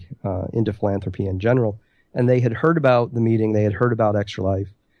big into philanthropy in general. And they had heard about the meeting. They had heard about Extra Life.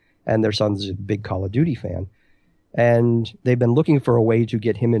 And their son's a big Call of Duty fan. And they've been looking for a way to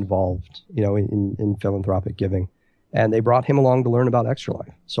get him involved, in philanthropic giving. And they brought him along to learn about Extra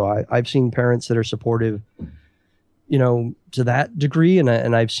Life. So I've seen parents that are supportive, to that degree.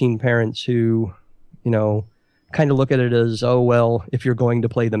 And I've seen parents who, kind of look at it as, oh, well, if you're going to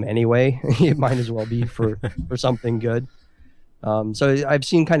play them anyway, it might as well be for something good. So I've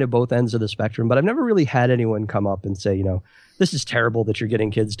seen kind of both ends of the spectrum, but I've never really had anyone come up and say, this is terrible that you're getting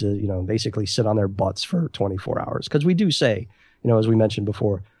kids to, basically sit on their butts for 24 hours. Because we do say, as we mentioned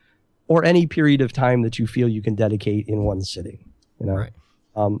before, or any period of time that you feel you can dedicate in one sitting. Right.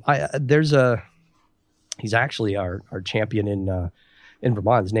 He's actually our champion in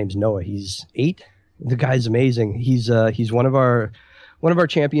Vermont. His name's Noah. He's 8. The guy's amazing. He's one of our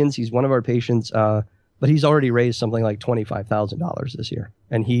champions. He's one of our patients. But he's already raised something like $25,000 this year,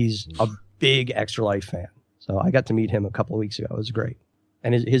 and he's a big Extra Life fan. So I got to meet him a couple of weeks ago. It was great,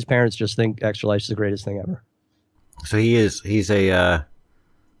 and his parents just think Extra Life is the greatest thing ever. So he's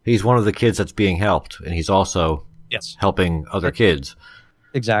one of the kids that's being helped, and he's also helping other kids.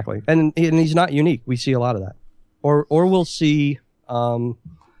 Exactly, and he's not unique. We see a lot of that, or we'll see,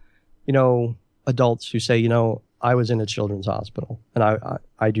 adults who say, I was in a children's hospital, and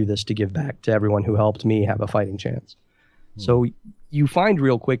I do this to give back to everyone who helped me have a fighting chance. So you find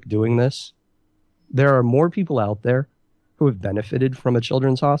real quick doing this, there are more people out there who have benefited from a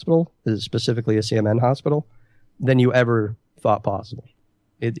children's hospital, specifically a CMN hospital, than you ever thought possible.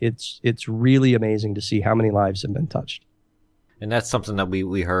 It's really amazing to see how many lives have been touched. And that's something that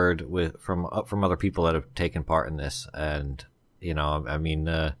we heard from other people that have taken part in this. And,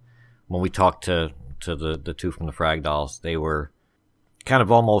 when we talked to the 2 from the Frag Dolls, they were kind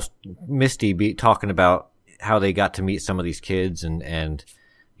of almost misty talking about how they got to meet some of these kids and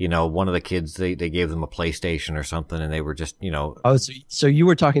one of the kids, they gave them a PlayStation or something, and they were just, Oh, so you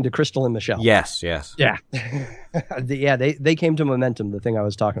were talking to Crystal and Michelle. Yes. Yeah. Yeah, they came to Momentum, the thing I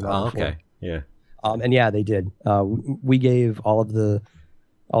was talking about before. Okay. Yeah. And yeah, they did. We gave all of the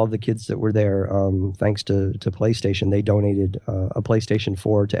kids that were there, thanks to PlayStation. They donated a PlayStation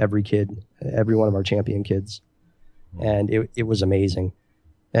 4 to every kid, every one of our champion kids, and it was amazing.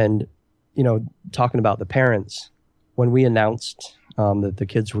 And talking about the parents, when we announced that the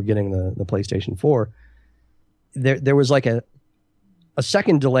kids were getting the PlayStation 4, there was like a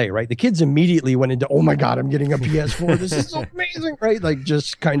second delay, right? The kids immediately went into, oh my God, I'm getting a PS4. This is so amazing, right? Like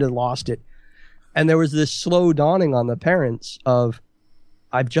just kind of lost it. And there was this slow dawning on the parents of,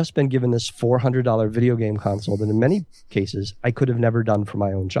 I've just been given this $400 video game console that in many cases I could have never done for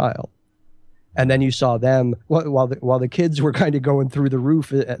my own child. And then you saw them while the kids were kind of going through the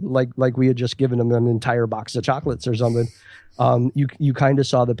roof, like we had just given them an entire box of chocolates or something. You kind of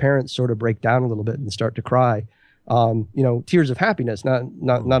saw the parents sort of break down a little bit and start to cry. Tears of happiness,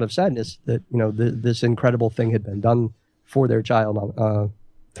 not of sadness, that this incredible thing had been done for their child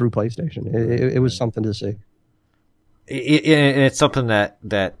through PlayStation. It was something to see. It's something that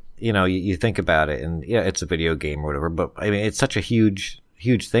you think about it, and yeah, it's a video game or whatever. But I mean, it's such a huge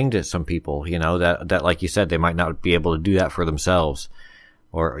thing to some people, that like you said, they might not be able to do that for themselves,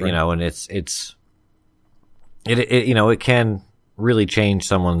 or right. And it can really change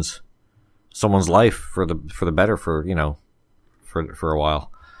someone's life for the better for a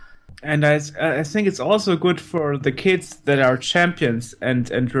while. And I think it's also good for the kids that are champions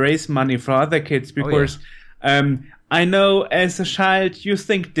and raise money for other kids, because I know as a child you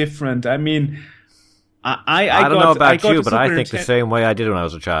think different. I mean, I don't know about you, but I think the same way I did when I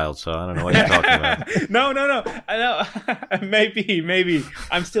was a child, so I don't know what you're talking about. No. I know. Maybe.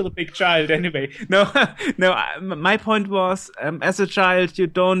 I'm still a big child anyway. No. My point was, as a child, you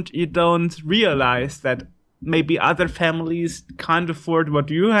don't realize that maybe other families can't afford what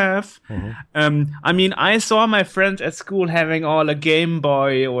you have. Mm-hmm. I mean, I saw my friends at school having all a Game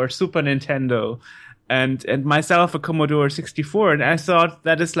Boy or Super Nintendo, and myself a Commodore 64, and I thought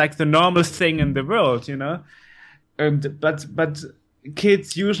that is like the normal thing in the world, but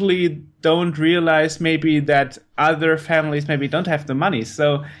kids usually don't realize maybe that other families maybe don't have the money,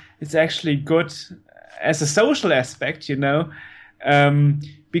 so it's actually good as a social aspect,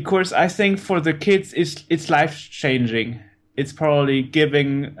 because I think for the kids it's life changing. It's probably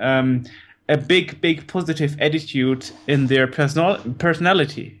giving a big positive attitude in their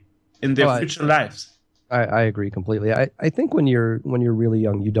personality, in their future lives. I agree completely. I think when you're really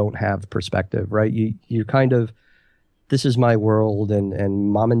young, you don't have perspective, right? You're kind of, this is my world,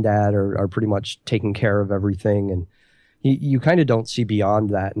 and mom and dad are pretty much taking care of everything, and you kind of don't see beyond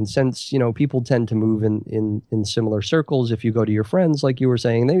that. And since people tend to move in similar circles, if you go to your friends, like you were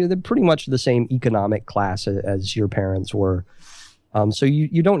saying, they're pretty much the same economic class as your parents were. So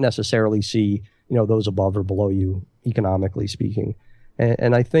you don't necessarily see those above or below you, economically speaking.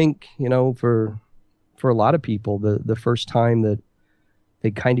 And I think for a lot of people, the first time that they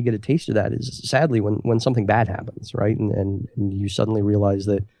kind of get a taste of that is sadly when something bad happens, right? And you suddenly realize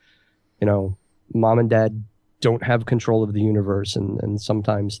that, mom and dad don't have control of the universe, and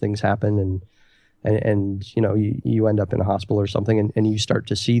sometimes things happen, and you end up in a hospital or something, and you start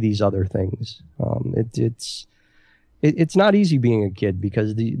to see these other things. It's not easy being a kid,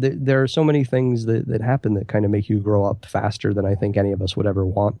 because there are so many things that happen that kind of make you grow up faster than I think any of us would ever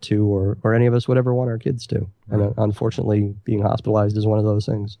want to, or any of us would ever want our kids to. Right. And unfortunately, being hospitalized is one of those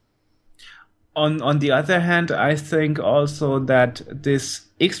things. On the other hand, I think also that this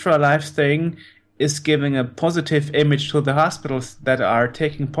extra life thing is giving a positive image to the hospitals that are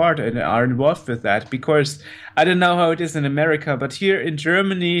taking part and are involved with that. Because I don't know how it is in America, but here in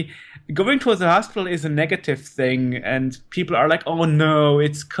Germany, going to the hospital is a negative thing, and people are like, oh no,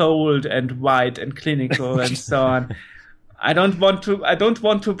 it's cold and white and clinical and so on. I don't want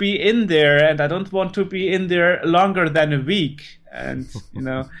to be in there, and I don't want to be in there longer than a week. And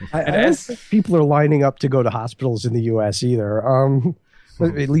I don't think people are lining up to go to hospitals in the US either.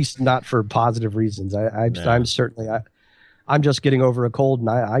 At least not for positive reasons. I'm certainly I'm just getting over a cold, and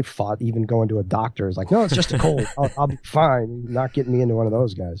I fought even going to a doctor. It's like, no, it's just a cold. I'll be fine. You're not getting me into one of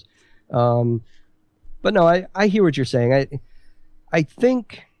those guys. But no, I hear what you're saying. I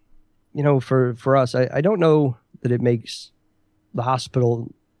think, for us, I don't know that it makes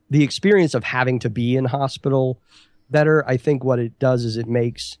the experience of having to be in hospital better. I think what it does is it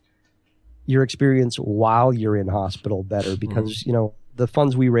makes your experience while you're in hospital better, because, the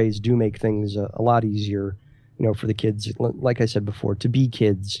funds we raise do make things a lot easier, for the kids, like I said before, to be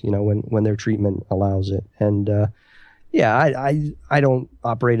kids, when their treatment allows it. And, I don't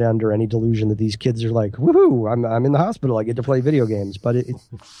operate under any delusion that these kids are like, woohoo, I'm in the hospital, I get to play video games. But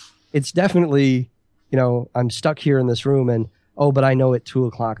it's definitely, I'm stuck here in this room, and but I know at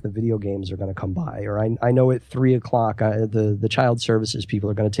 2:00 the video games are going to come by, or I know at 3:00 the child services people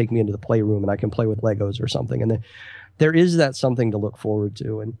are going to take me into the playroom and I can play with Legos or something. And there is that something to look forward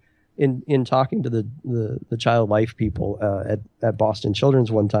to. And in talking to the child life people at Boston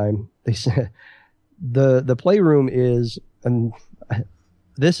Children's one time, they said the playroom is, and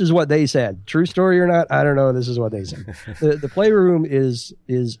this is what they said, true story or not, I don't know, this is what they said. The playroom is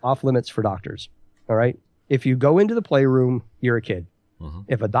off limits for doctors. All right. If you go into the playroom, you're a kid. Mm-hmm.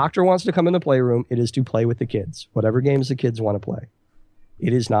 If a doctor wants to come in the playroom, it is to play with the kids, whatever games the kids want to play.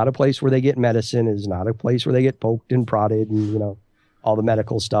 It is not a place where they get medicine. It is not a place where they get poked and prodded and, all the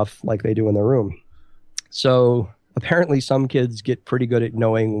medical stuff like they do in their room. So apparently some kids get pretty good at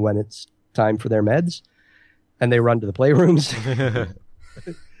knowing when it's time for their meds, and they run to the playrooms.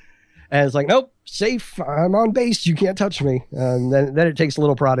 And it's like, nope, safe. I'm on base. You can't touch me. And then it takes a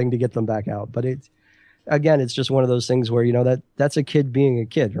little prodding to get them back out. But it's just one of those things where, that's a kid being a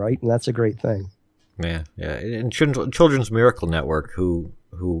kid, right? And that's a great thing. Yeah. And Children's Miracle Network, who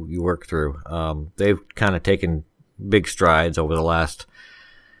you work through, they've kind of taken big strides over the last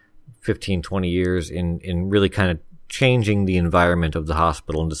 15, 20 years in really kind of changing the environment of the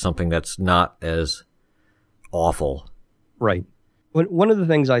hospital into something that's not as awful. Right. One of the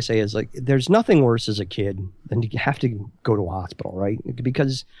things I say is, like, there's nothing worse as a kid than to have to go to a hospital, right?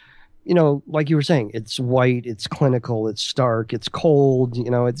 Because, like you were saying, it's white, it's clinical, it's stark, it's cold,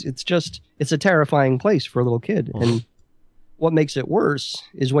 it's a terrifying place for a little kid. Oh. And what makes it worse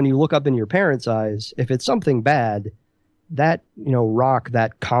is when you look up in your parents' eyes, if it's something bad, that, rock,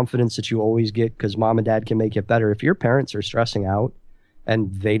 that confidence that you always get because mom and dad can make it better. If your parents are stressing out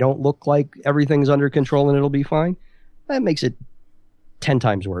and they don't look like everything's under control and it'll be fine, that makes it 10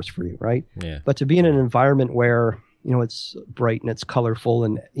 times worse for you, right? Yeah. But to be in an environment where, it's bright and it's colorful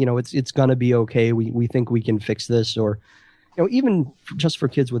and, it's going to be okay. We think we can fix this, or, even just for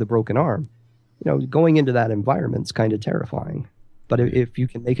kids with a broken arm, going into that environment is kind of terrifying. But if you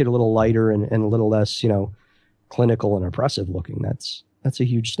can make it a little lighter and a little less, clinical and oppressive looking, that's a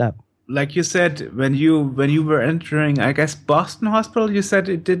huge step. Like you said, when you were entering, I guess, Boston Hospital, you said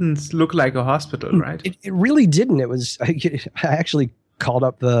it didn't look like a hospital, right? It really didn't. It was, I actually called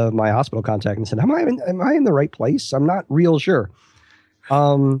up my hospital contact and said, am I in the right place? I'm not real sure.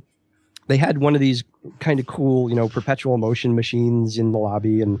 They had one of these kind of cool, perpetual motion machines in the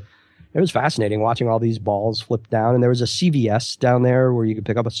lobby, and it was fascinating watching all these balls flip down. And there was a CVS down there where you could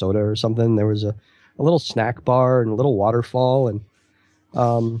pick up a soda or something. There was a little snack bar and a little waterfall, and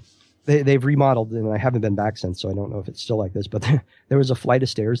they've remodeled, and I haven't been back since, so I don't know if it's still like this, but there was a flight of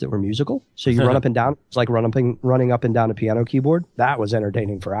stairs that were musical. So you run up and down. It's like running up and down a piano keyboard. That was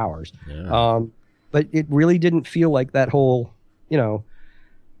entertaining for hours. Yeah. But it really didn't feel like that whole,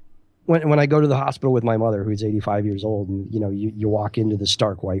 when I go to the hospital with my mother, who's 85 years old, and, you walk into the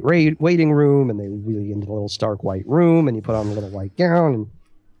stark white waiting room, and they wheel you into the little stark white room, and you put on a little white gown, and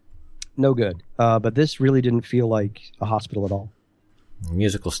no good. But this really didn't feel like a hospital at all.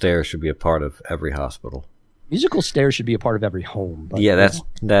 Musical stairs should be a part of every hospital. Musical stairs should be a part of every home. But, yeah,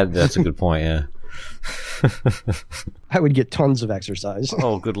 that's a good point, yeah. I would get tons of exercise.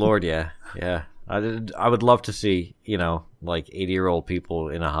 Oh, good Lord, yeah. I would love to see, like 80-year-old people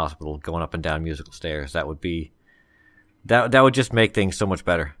in a hospital going up and down musical stairs. That would be that would just make things so much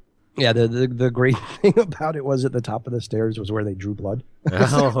better. Yeah, the great thing about it was at the top of the stairs was where they drew blood.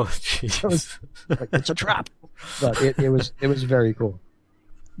 Oh, jeez. It's a trap. But it was very cool.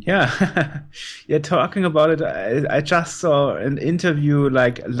 Yeah. Yeah, talking about it, I just saw an interview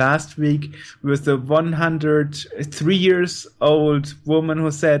like last week with a 103 years old woman who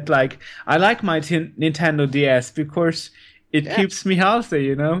said, like, I like my Nintendo DS because it keeps me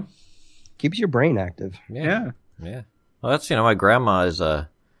healthy, Keeps your brain active. Yeah. Well, that's, my grandma is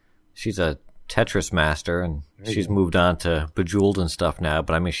she's a Tetris master, and she's moved on to Bejeweled and stuff now,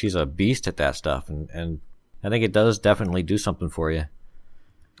 but I mean, she's a beast at that stuff, and I think it does definitely do something for you.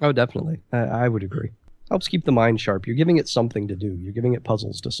 Oh, definitely. I would agree. Helps keep the mind sharp. You're giving it something to do. You're giving it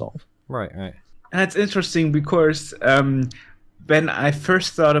puzzles to solve. Right. That's interesting because when I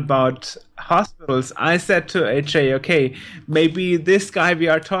first thought about hospitals, I said to AJ, okay, maybe this guy we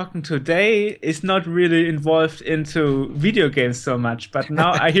are talking today is not really involved into video games so much, but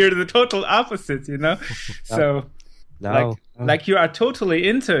now I hear the total opposite, So, like you are totally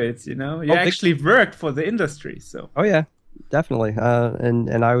into it, You actually worked for the industry, so. Oh yeah, definitely.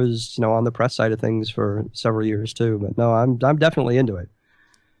 And I was, on the press side of things for several years too. But no, I'm definitely into it.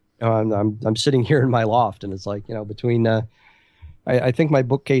 I'm sitting here in my loft, and it's like, between. I think my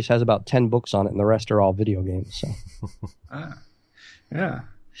bookcase has about 10 books on it, and the rest are all video games. So. Yeah.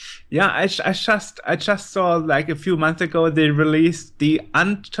 I just saw like a few months ago they released the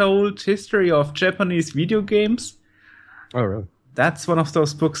Untold History of Japanese Video Games. Oh, really? That's one of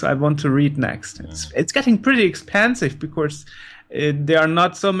those books I want to read next. It's getting pretty expensive because there are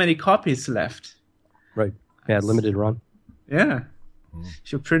not so many copies left. Right. Yeah, limited run. Yeah.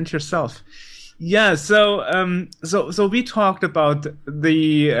 You print yourself. Yeah, so we talked about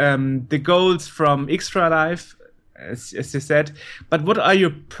the goals from Extra Life, as you said. But what are your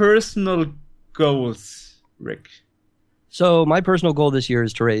personal goals, Rick? So my personal goal this year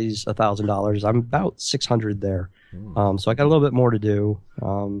is to raise $1,000. I'm about 600 there. So I got a little bit more to do.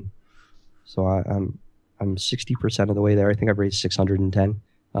 So I'm 60% of the way there. I think I've raised 610.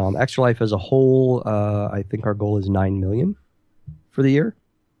 Extra Life as a whole, I think our goal is 9 million for the year.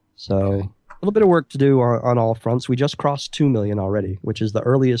 So a little bit of work to do on all fronts. We just crossed 2 million already, which is the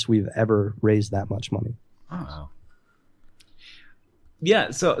earliest we've ever raised that much money. Wow.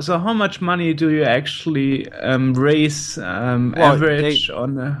 Yeah, so how much money do you actually raise average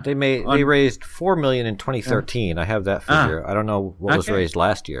on the? They raised 4 million in 2013. I have that figure. I don't know what was raised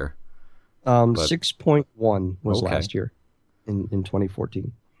last year. 6.1 was last year in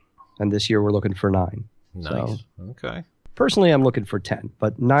 2014, and this year we're looking for 9. Nice. So, okay. Personally, I'm looking for 10,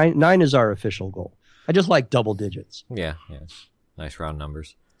 but 9 is our official goal. I just like double digits. Yeah. Nice round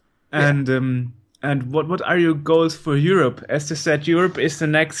numbers. And what are your goals for Europe? As you said, Europe is the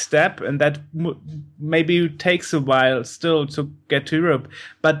next step, and that maybe takes a while still to get to Europe.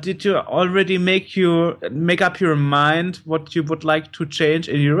 But did you already make up your mind what you would like to change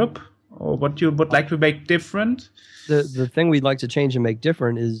in Europe, or what you would like to make different? The thing we'd like to change and make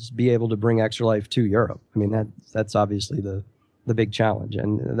different is be able to bring Extra Life to Europe. I mean, that's obviously the big challenge,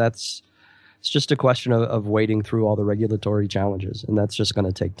 and it's just a question of wading through all the regulatory challenges, and that's just going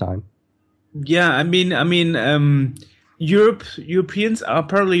to take time. Yeah, I mean, Europeans are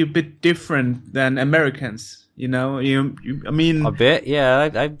probably a bit different than Americans. You know, I mean, a bit. Yeah,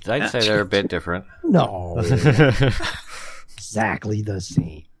 I'd say they're a bit different. No, exactly the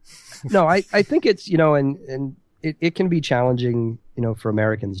same. No, I think it's, and it can be challenging, for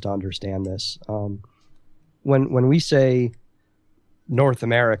Americans to understand this. When we say North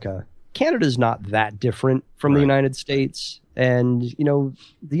America, Canada's not that different from the United States. And,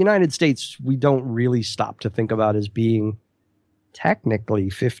 the United States, we don't really stop to think about as being technically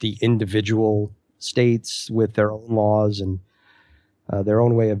 50 individual states with their own laws and their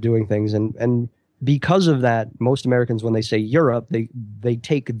own way of doing things. And because of that, most Americans, when they say Europe, they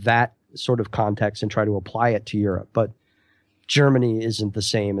take that sort of context and try to apply it to Europe. But Germany isn't the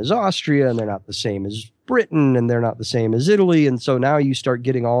same as Austria, and they're not the same as Britain, and they're not the same as Italy. And so now you start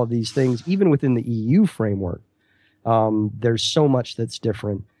getting all of these things, even within the EU framework. There's so much that's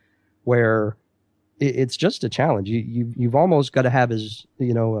different where it's just a challenge. You've almost got to have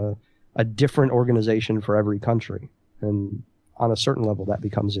a different organization for every country. And on a certain level, that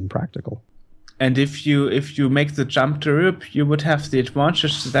becomes impractical. And if you make the jump to Europe, you would have the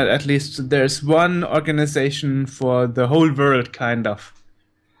advantage that at least there's one organization for the whole world, kind of.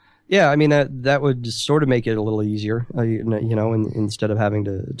 Yeah, I mean, that would sort of make it a little easier, instead of having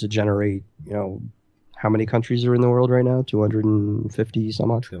to generate, how many countries are in the world right now? 250 some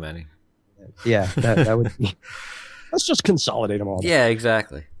odd? Too many. Yeah, that would be... Let's just consolidate them all. Yeah,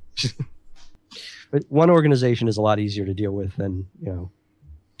 exactly. But one organization is a lot easier to deal with than,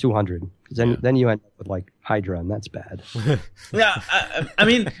 200. Because then you end up with like Hydra, and that's bad. Yeah,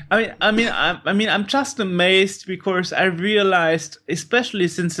 I'm just amazed because I realized, especially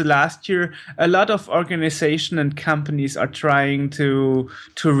since the last year, a lot of organizations and companies are trying to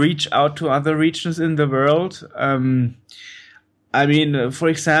reach out to other regions in the world. For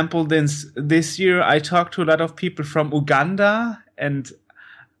example, this year I talked to a lot of people from Uganda and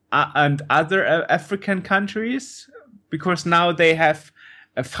other African countries, because now they have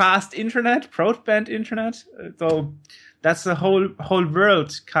a fast internet, broadband internet. So that's the whole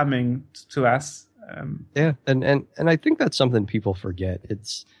world coming to us. Yeah, and I think that's something people forget.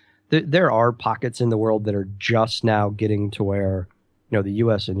 It's there are pockets in the world that are just now getting to where the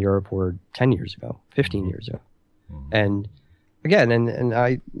U.S. and Europe were 10 years ago, 15 years ago, and again, and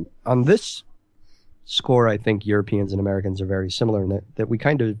I on this score, I think Europeans and Americans are very similar in that we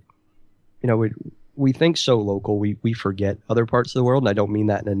kind of, we think so local, we forget other parts of the world. And I don't mean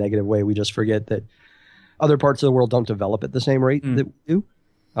that in a negative way. We just forget that other parts of the world don't develop at the same rate that we do.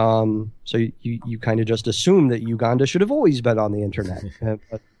 So you kind of just assume that Uganda should have always been on the internet.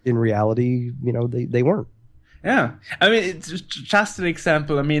 But in reality, they weren't. Yeah. It's just an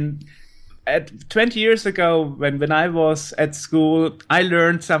example. At 20 years ago, when I was at school, I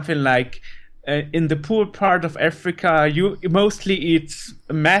learned something like, in the poor part of Africa, you mostly eat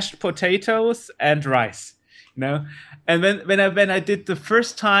mashed potatoes and rice, And when I did the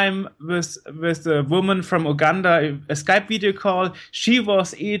first time with a woman from Uganda, a Skype video call, she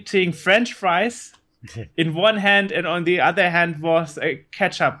was eating French fries in one hand, and on the other hand was a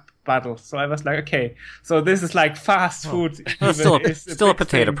ketchup bottle. So I was like, okay, so this is like fast food. Still a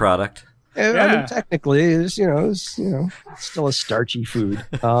potato product. Yeah. Technically, it's still a starchy food.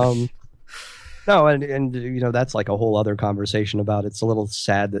 No, and that's like a whole other conversation about it's a little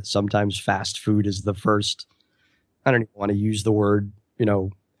sad that sometimes fast food is the first, I don't even want to use the word,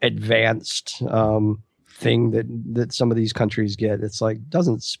 advanced thing that some of these countries get. It's like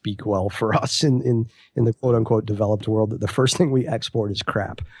doesn't speak well for us in the quote unquote developed world that the first thing we export is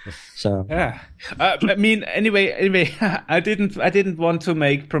crap. So yeah, I mean, anyway, I didn't want to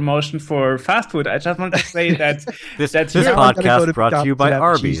make promotion for fast food. I just want to say that this podcast brought to you by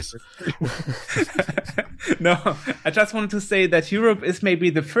Arby's. No, I just wanted to say that Europe is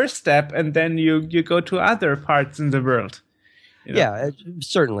maybe the first step, and then you go to other parts in the world. You know? Yeah,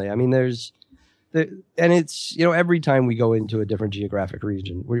 certainly. I mean, and it's, every time we go into a different geographic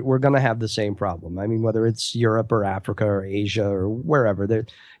region, we're going to have the same problem. I mean, whether it's Europe or Africa or Asia or wherever,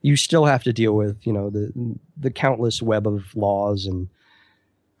 you still have to deal with, the countless web of laws and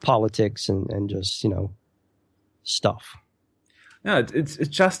politics and just, stuff. No, it's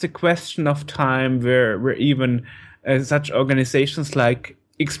just a question of time where even such organizations like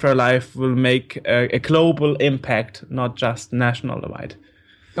Extra Life will make a global impact, not just national-wide.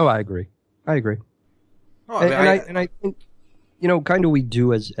 Oh, I agree. Oh, and I think, kind of we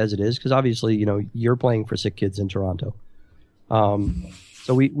do as it is, because obviously, you're playing for sick kids in Toronto.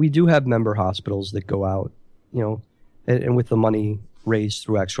 So we do have member hospitals that go out, and with the money raised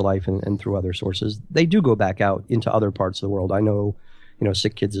through Extra Life and through other sources, they do go back out into other parts of the world. I know,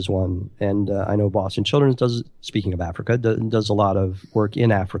 Sick Kids is one, and I know Boston Children's does, speaking of Africa, does a lot of work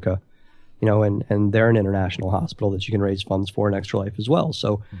in Africa, and they're an international hospital that you can raise funds for in Extra Life as well.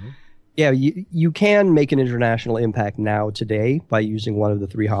 So, yeah, you can make an international impact now today by using one of the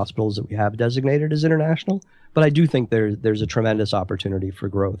 3 hospitals that we have designated as international. But I do think there's a tremendous opportunity for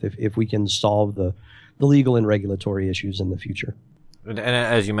growth if we can solve the legal and regulatory issues in the future. And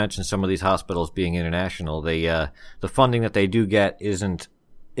as you mentioned, some of these hospitals being international, the funding that they do get isn't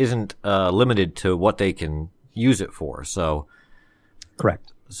limited to what they can use it for. So,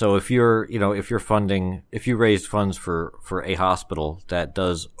 correct. So if you raise funds for a hospital that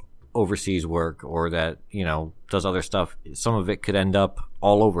does overseas work or that does other stuff, some of it could end up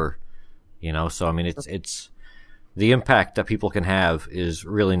all over. So I mean, it's the impact that people can have is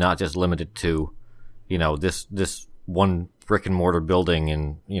really not just limited to this one brick and mortar building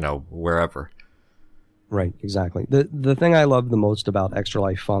in wherever. Right, exactly. The thing I love the most about Extra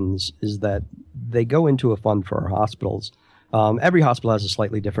Life funds is that they go into a fund for our hospitals. Every hospital has a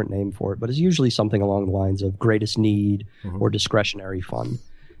slightly different name for it, but it's usually something along the lines of greatest need or discretionary fund.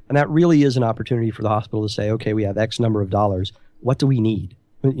 And that really is an opportunity for the hospital to say, okay, we have X number of dollars. What do we need?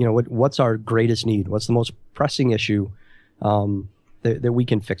 What's our greatest need? What's the most pressing issue that we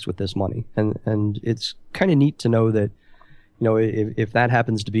can fix with this money? And it's kind of neat to know that, if that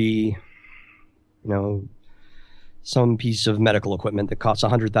happens to be, some piece of medical equipment that costs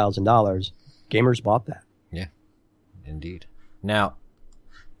 $100,000, gamers bought that. Yeah, indeed. Now,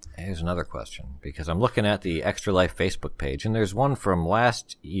 here's another question, because I'm looking at the Extra Life Facebook page, and there's one from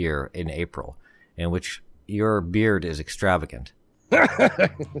last year in April in which your beard is extravagant.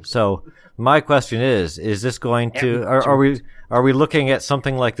 So my question is this going to are we looking at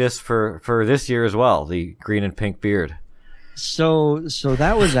something like this for this year as well, the green and pink beard? So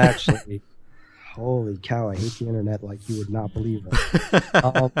that was actually holy cow, I hate the internet like you would not believe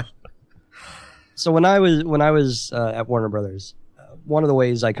it. So when I was at Warner Brothers, one of the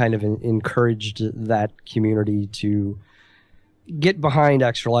ways I kind of encouraged that community to get behind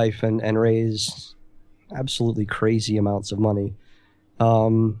Extra Life and raise absolutely crazy amounts of money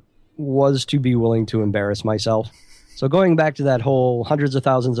was to be willing to embarrass myself. So going back to that whole hundreds of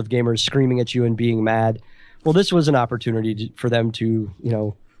thousands of gamers screaming at you and being mad, well, this was an opportunity for them to,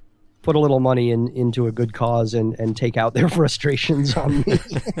 put a little money into a good cause and take out their frustrations on me.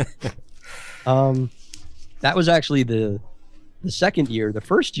 That was actually the second year. The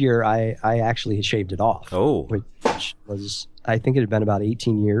first year, I actually had shaved it off. Oh. Which was, I think it had been about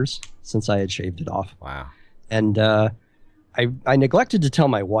 18 years since I had shaved it off. Wow. And I neglected to tell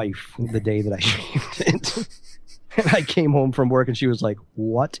my wife the day that I shaved it. And I came home from work and she was like,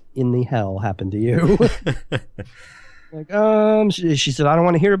 "What in the hell happened to you?" She said, "I don't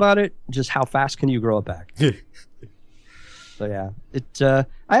want to hear about it. Just how fast can you grow it back?" So yeah,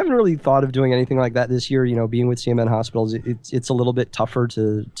 I haven't really thought of doing anything like that this year. Being with CMN hospitals, it's a little bit tougher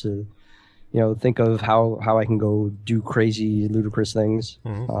to think of how I can go do crazy, ludicrous things.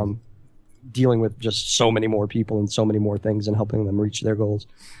 Mm-hmm. Dealing with just so many more people and so many more things and helping them reach their goals.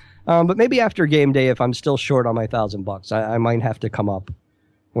 But maybe after game day, if I'm still short on my $1,000, I might have to come up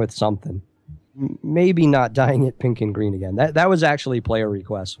with something. Maybe not dyeing it pink and green again. That was actually player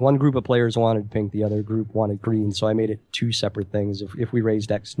requests. One group of players wanted pink, the other group wanted green, so I made it 2 separate things. If we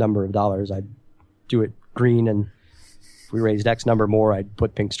raised X number of dollars, I'd do it green, and if we raised X number more, I'd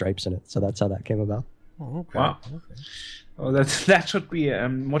put pink stripes in it. So that's how that came about. Oh, okay. Wow. Okay. Oh, that should be a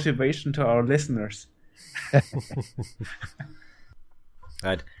motivation to our listeners.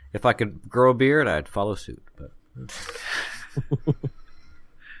 If I could grow a beard, I'd follow suit. But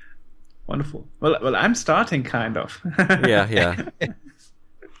Wonderful. Well, I'm starting kind of. yeah.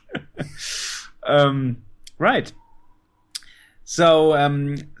 Right. So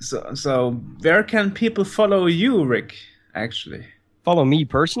where can people follow you, Rick? Actually, Follow me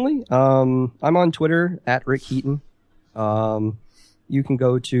personally. I'm on Twitter at Rick Heaton. You can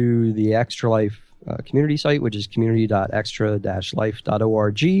go to the Extra Life community site, which is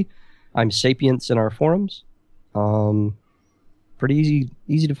community.extra-life.org. I'm Sapience in our forums. Pretty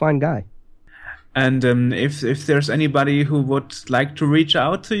easy to find guy. and if there's anybody who would like to reach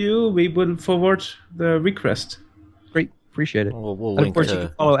out to you, we will forward the request. Great, appreciate it. We'll And link of course, you to.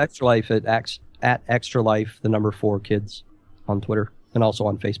 can follow Extra Life at Extra Life, the number 4 kids, on Twitter, and also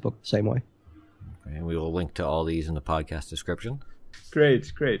on Facebook the same way. And we will link to all these in the podcast description.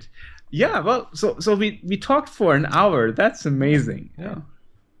 Great. Yeah, well, so we talked for an hour. That's amazing. Yeah.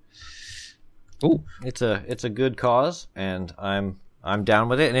 Cool. It's a good cause, and I'm down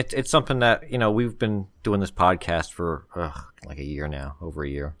with it. And it's something that we've been doing this podcast for like a year now, over a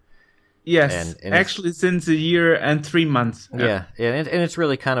year. Yes, And actually, since a year and 3 months. Yeah, and it's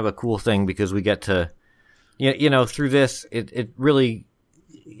really kind of a cool thing because we get to, through this, it really,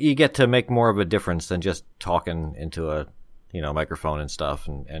 you get to make more of a difference than just talking into a, microphone and stuff.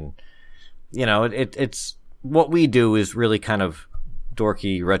 And it's what we do is really kind of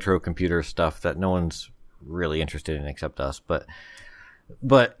dorky retro computer stuff that no one's really interested in except us. But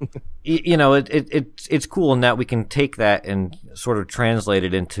it's cool in that we can take that and sort of translate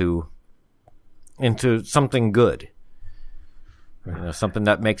it into something good, something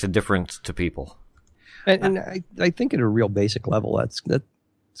that makes a difference to people. And I think at a real basic level, that's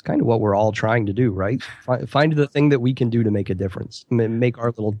kind of what we're all trying to do, right? Find the thing that we can do to make a difference, make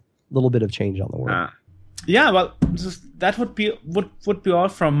our little bit of change on the world. Yeah, well, that would be all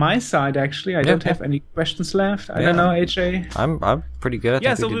from my side. Actually, I don't have any questions left. I don't know, AJ. I'm pretty good.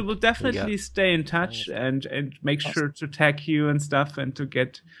 Yeah, so we will definitely stay in touch and make sure to tag you and stuff, and to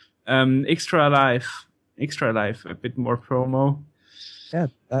get Extra Life a bit more promo. Yeah.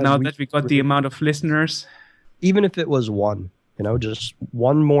 Now that we got the amount of listeners, even if it was one, just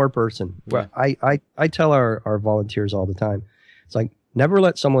one more person. Yeah. I tell our volunteers all the time, it's like, never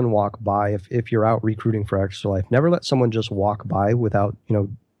let someone walk by if you're out recruiting for Extra Life. Never let someone just walk by without,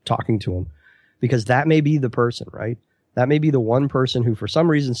 talking to them, because that may be the person, right? That may be the one person who for some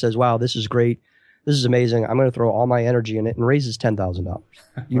reason says, wow, this is great. This is amazing. I'm going to throw all my energy in it, and raises $10,000.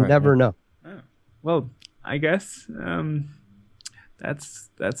 You never know. Oh. Well, I guess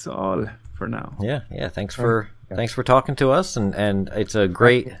that's all for now. Yeah. Thanks for talking to us, and it's a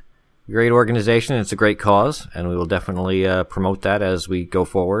great organization. It's a great cause, and we will definitely promote that as we go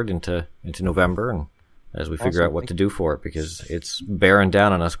forward into November, and as we figure out what to do for it, because it's bearing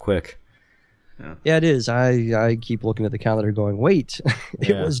down on us quick. Yeah, it is. I keep looking at the calendar going, wait,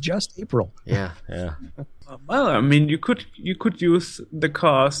 it was just April. Yeah. Well, I mean, you could use the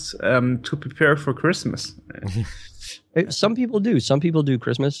cause to prepare for Christmas. Some people do. Some people do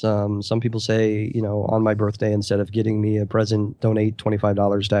Christmas. Some people say, on my birthday, instead of getting me a present, donate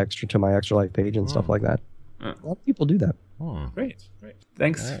 $25 to my Extra Life page and stuff like that. A lot of people do that. Great.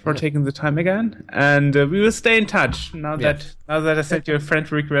 Thanks for taking the time again, and we will stay in touch. Now that I sent you a friend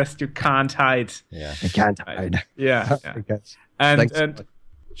request, you can't hide. Yeah, I can't hide. Yeah. Okay. And Thanks.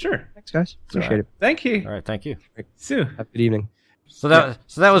 Sure. Thanks, guys. Appreciate it. Thank you. All right, thank you. Sue. Have a good evening. So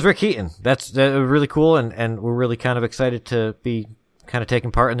that was Rick Heaton. That's really cool, and we're really kind of excited to be kind of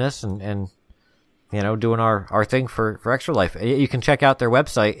taking part in this and doing our thing for Extra Life. You can check out their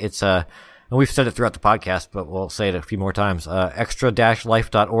website. It's and we've said it throughout the podcast, but we'll say it a few more times.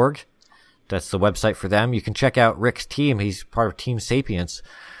 Extra-life.org. That's the website for them. You can check out Rick's team. He's part of Team Sapience.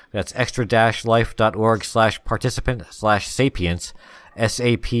 That's extra-life.org/participant/sapience.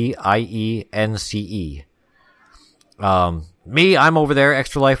 SAPIENCE. Me, I'm over there,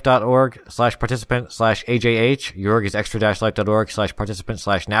 extralife.org/participant/AJH. Jorg is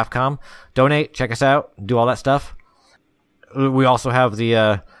extra-life.org/participant/NAFCOM. Donate, check us out, do all that stuff. We also have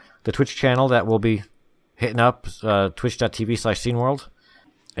the Twitch channel that we'll be hitting up, twitch.tv/SceneWorld.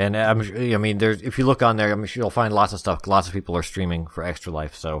 And if you look on there, I'm sure you'll find lots of stuff. Lots of people are streaming for Extra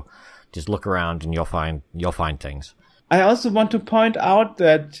Life, so just look around and you'll find things. I also want to point out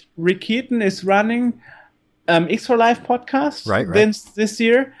that Rick Heaton is running Extra Life podcast this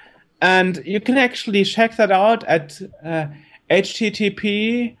year, and you can actually check that out at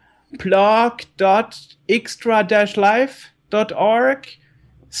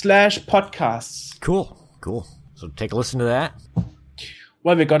http://blog.extra-life.org/podcasts. Cool. So take a listen to that.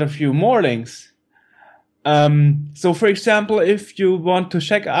 Well, we got a few more links. So, for example, if you want to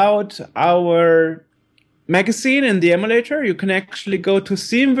check out our magazine in the emulator, you can actually go to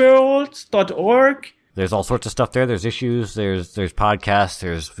themeworld.org. There's all sorts of stuff there. There's issues, there's podcasts,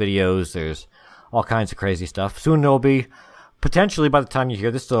 there's videos, there's all kinds of crazy stuff. Soon there'll be, potentially by the time you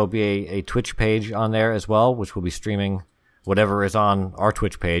hear this, there'll be a Twitch page on there as well, which will be streaming whatever is on our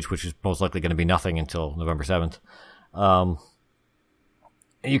Twitch page, which is most likely going to be nothing until November 7th.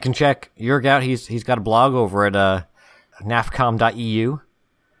 You can check Jörg out. He's got a blog over at nafcom.eu.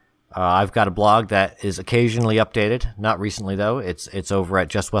 I've got a blog that is occasionally updated, not recently though. It's over at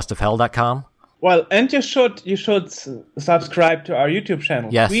justwestofhell.com. Well, and you should subscribe to our YouTube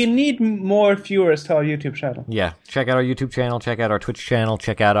channel. Yes. We need more viewers to our YouTube channel. Yeah, check out our YouTube channel, check out our Twitch channel,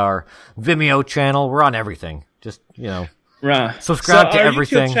 check out our Vimeo channel. We're on everything. Just, Right. Subscribe to our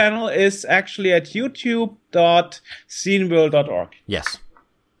everything. YouTube channel is actually at youtube.sceneworld.org. Yes.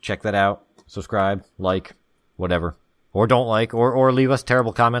 Check that out. Subscribe, like, whatever. Or don't like, or leave us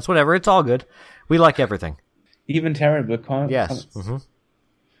terrible comments, whatever. It's all good. We like everything. Even terrible comments. Yes. Mm-hmm.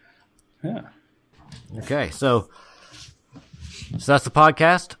 Yeah. Okay, so that's the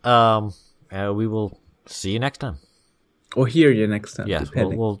podcast. We will see you next time. Or hear you next time. Yes,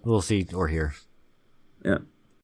 we'll see or hear. Yeah.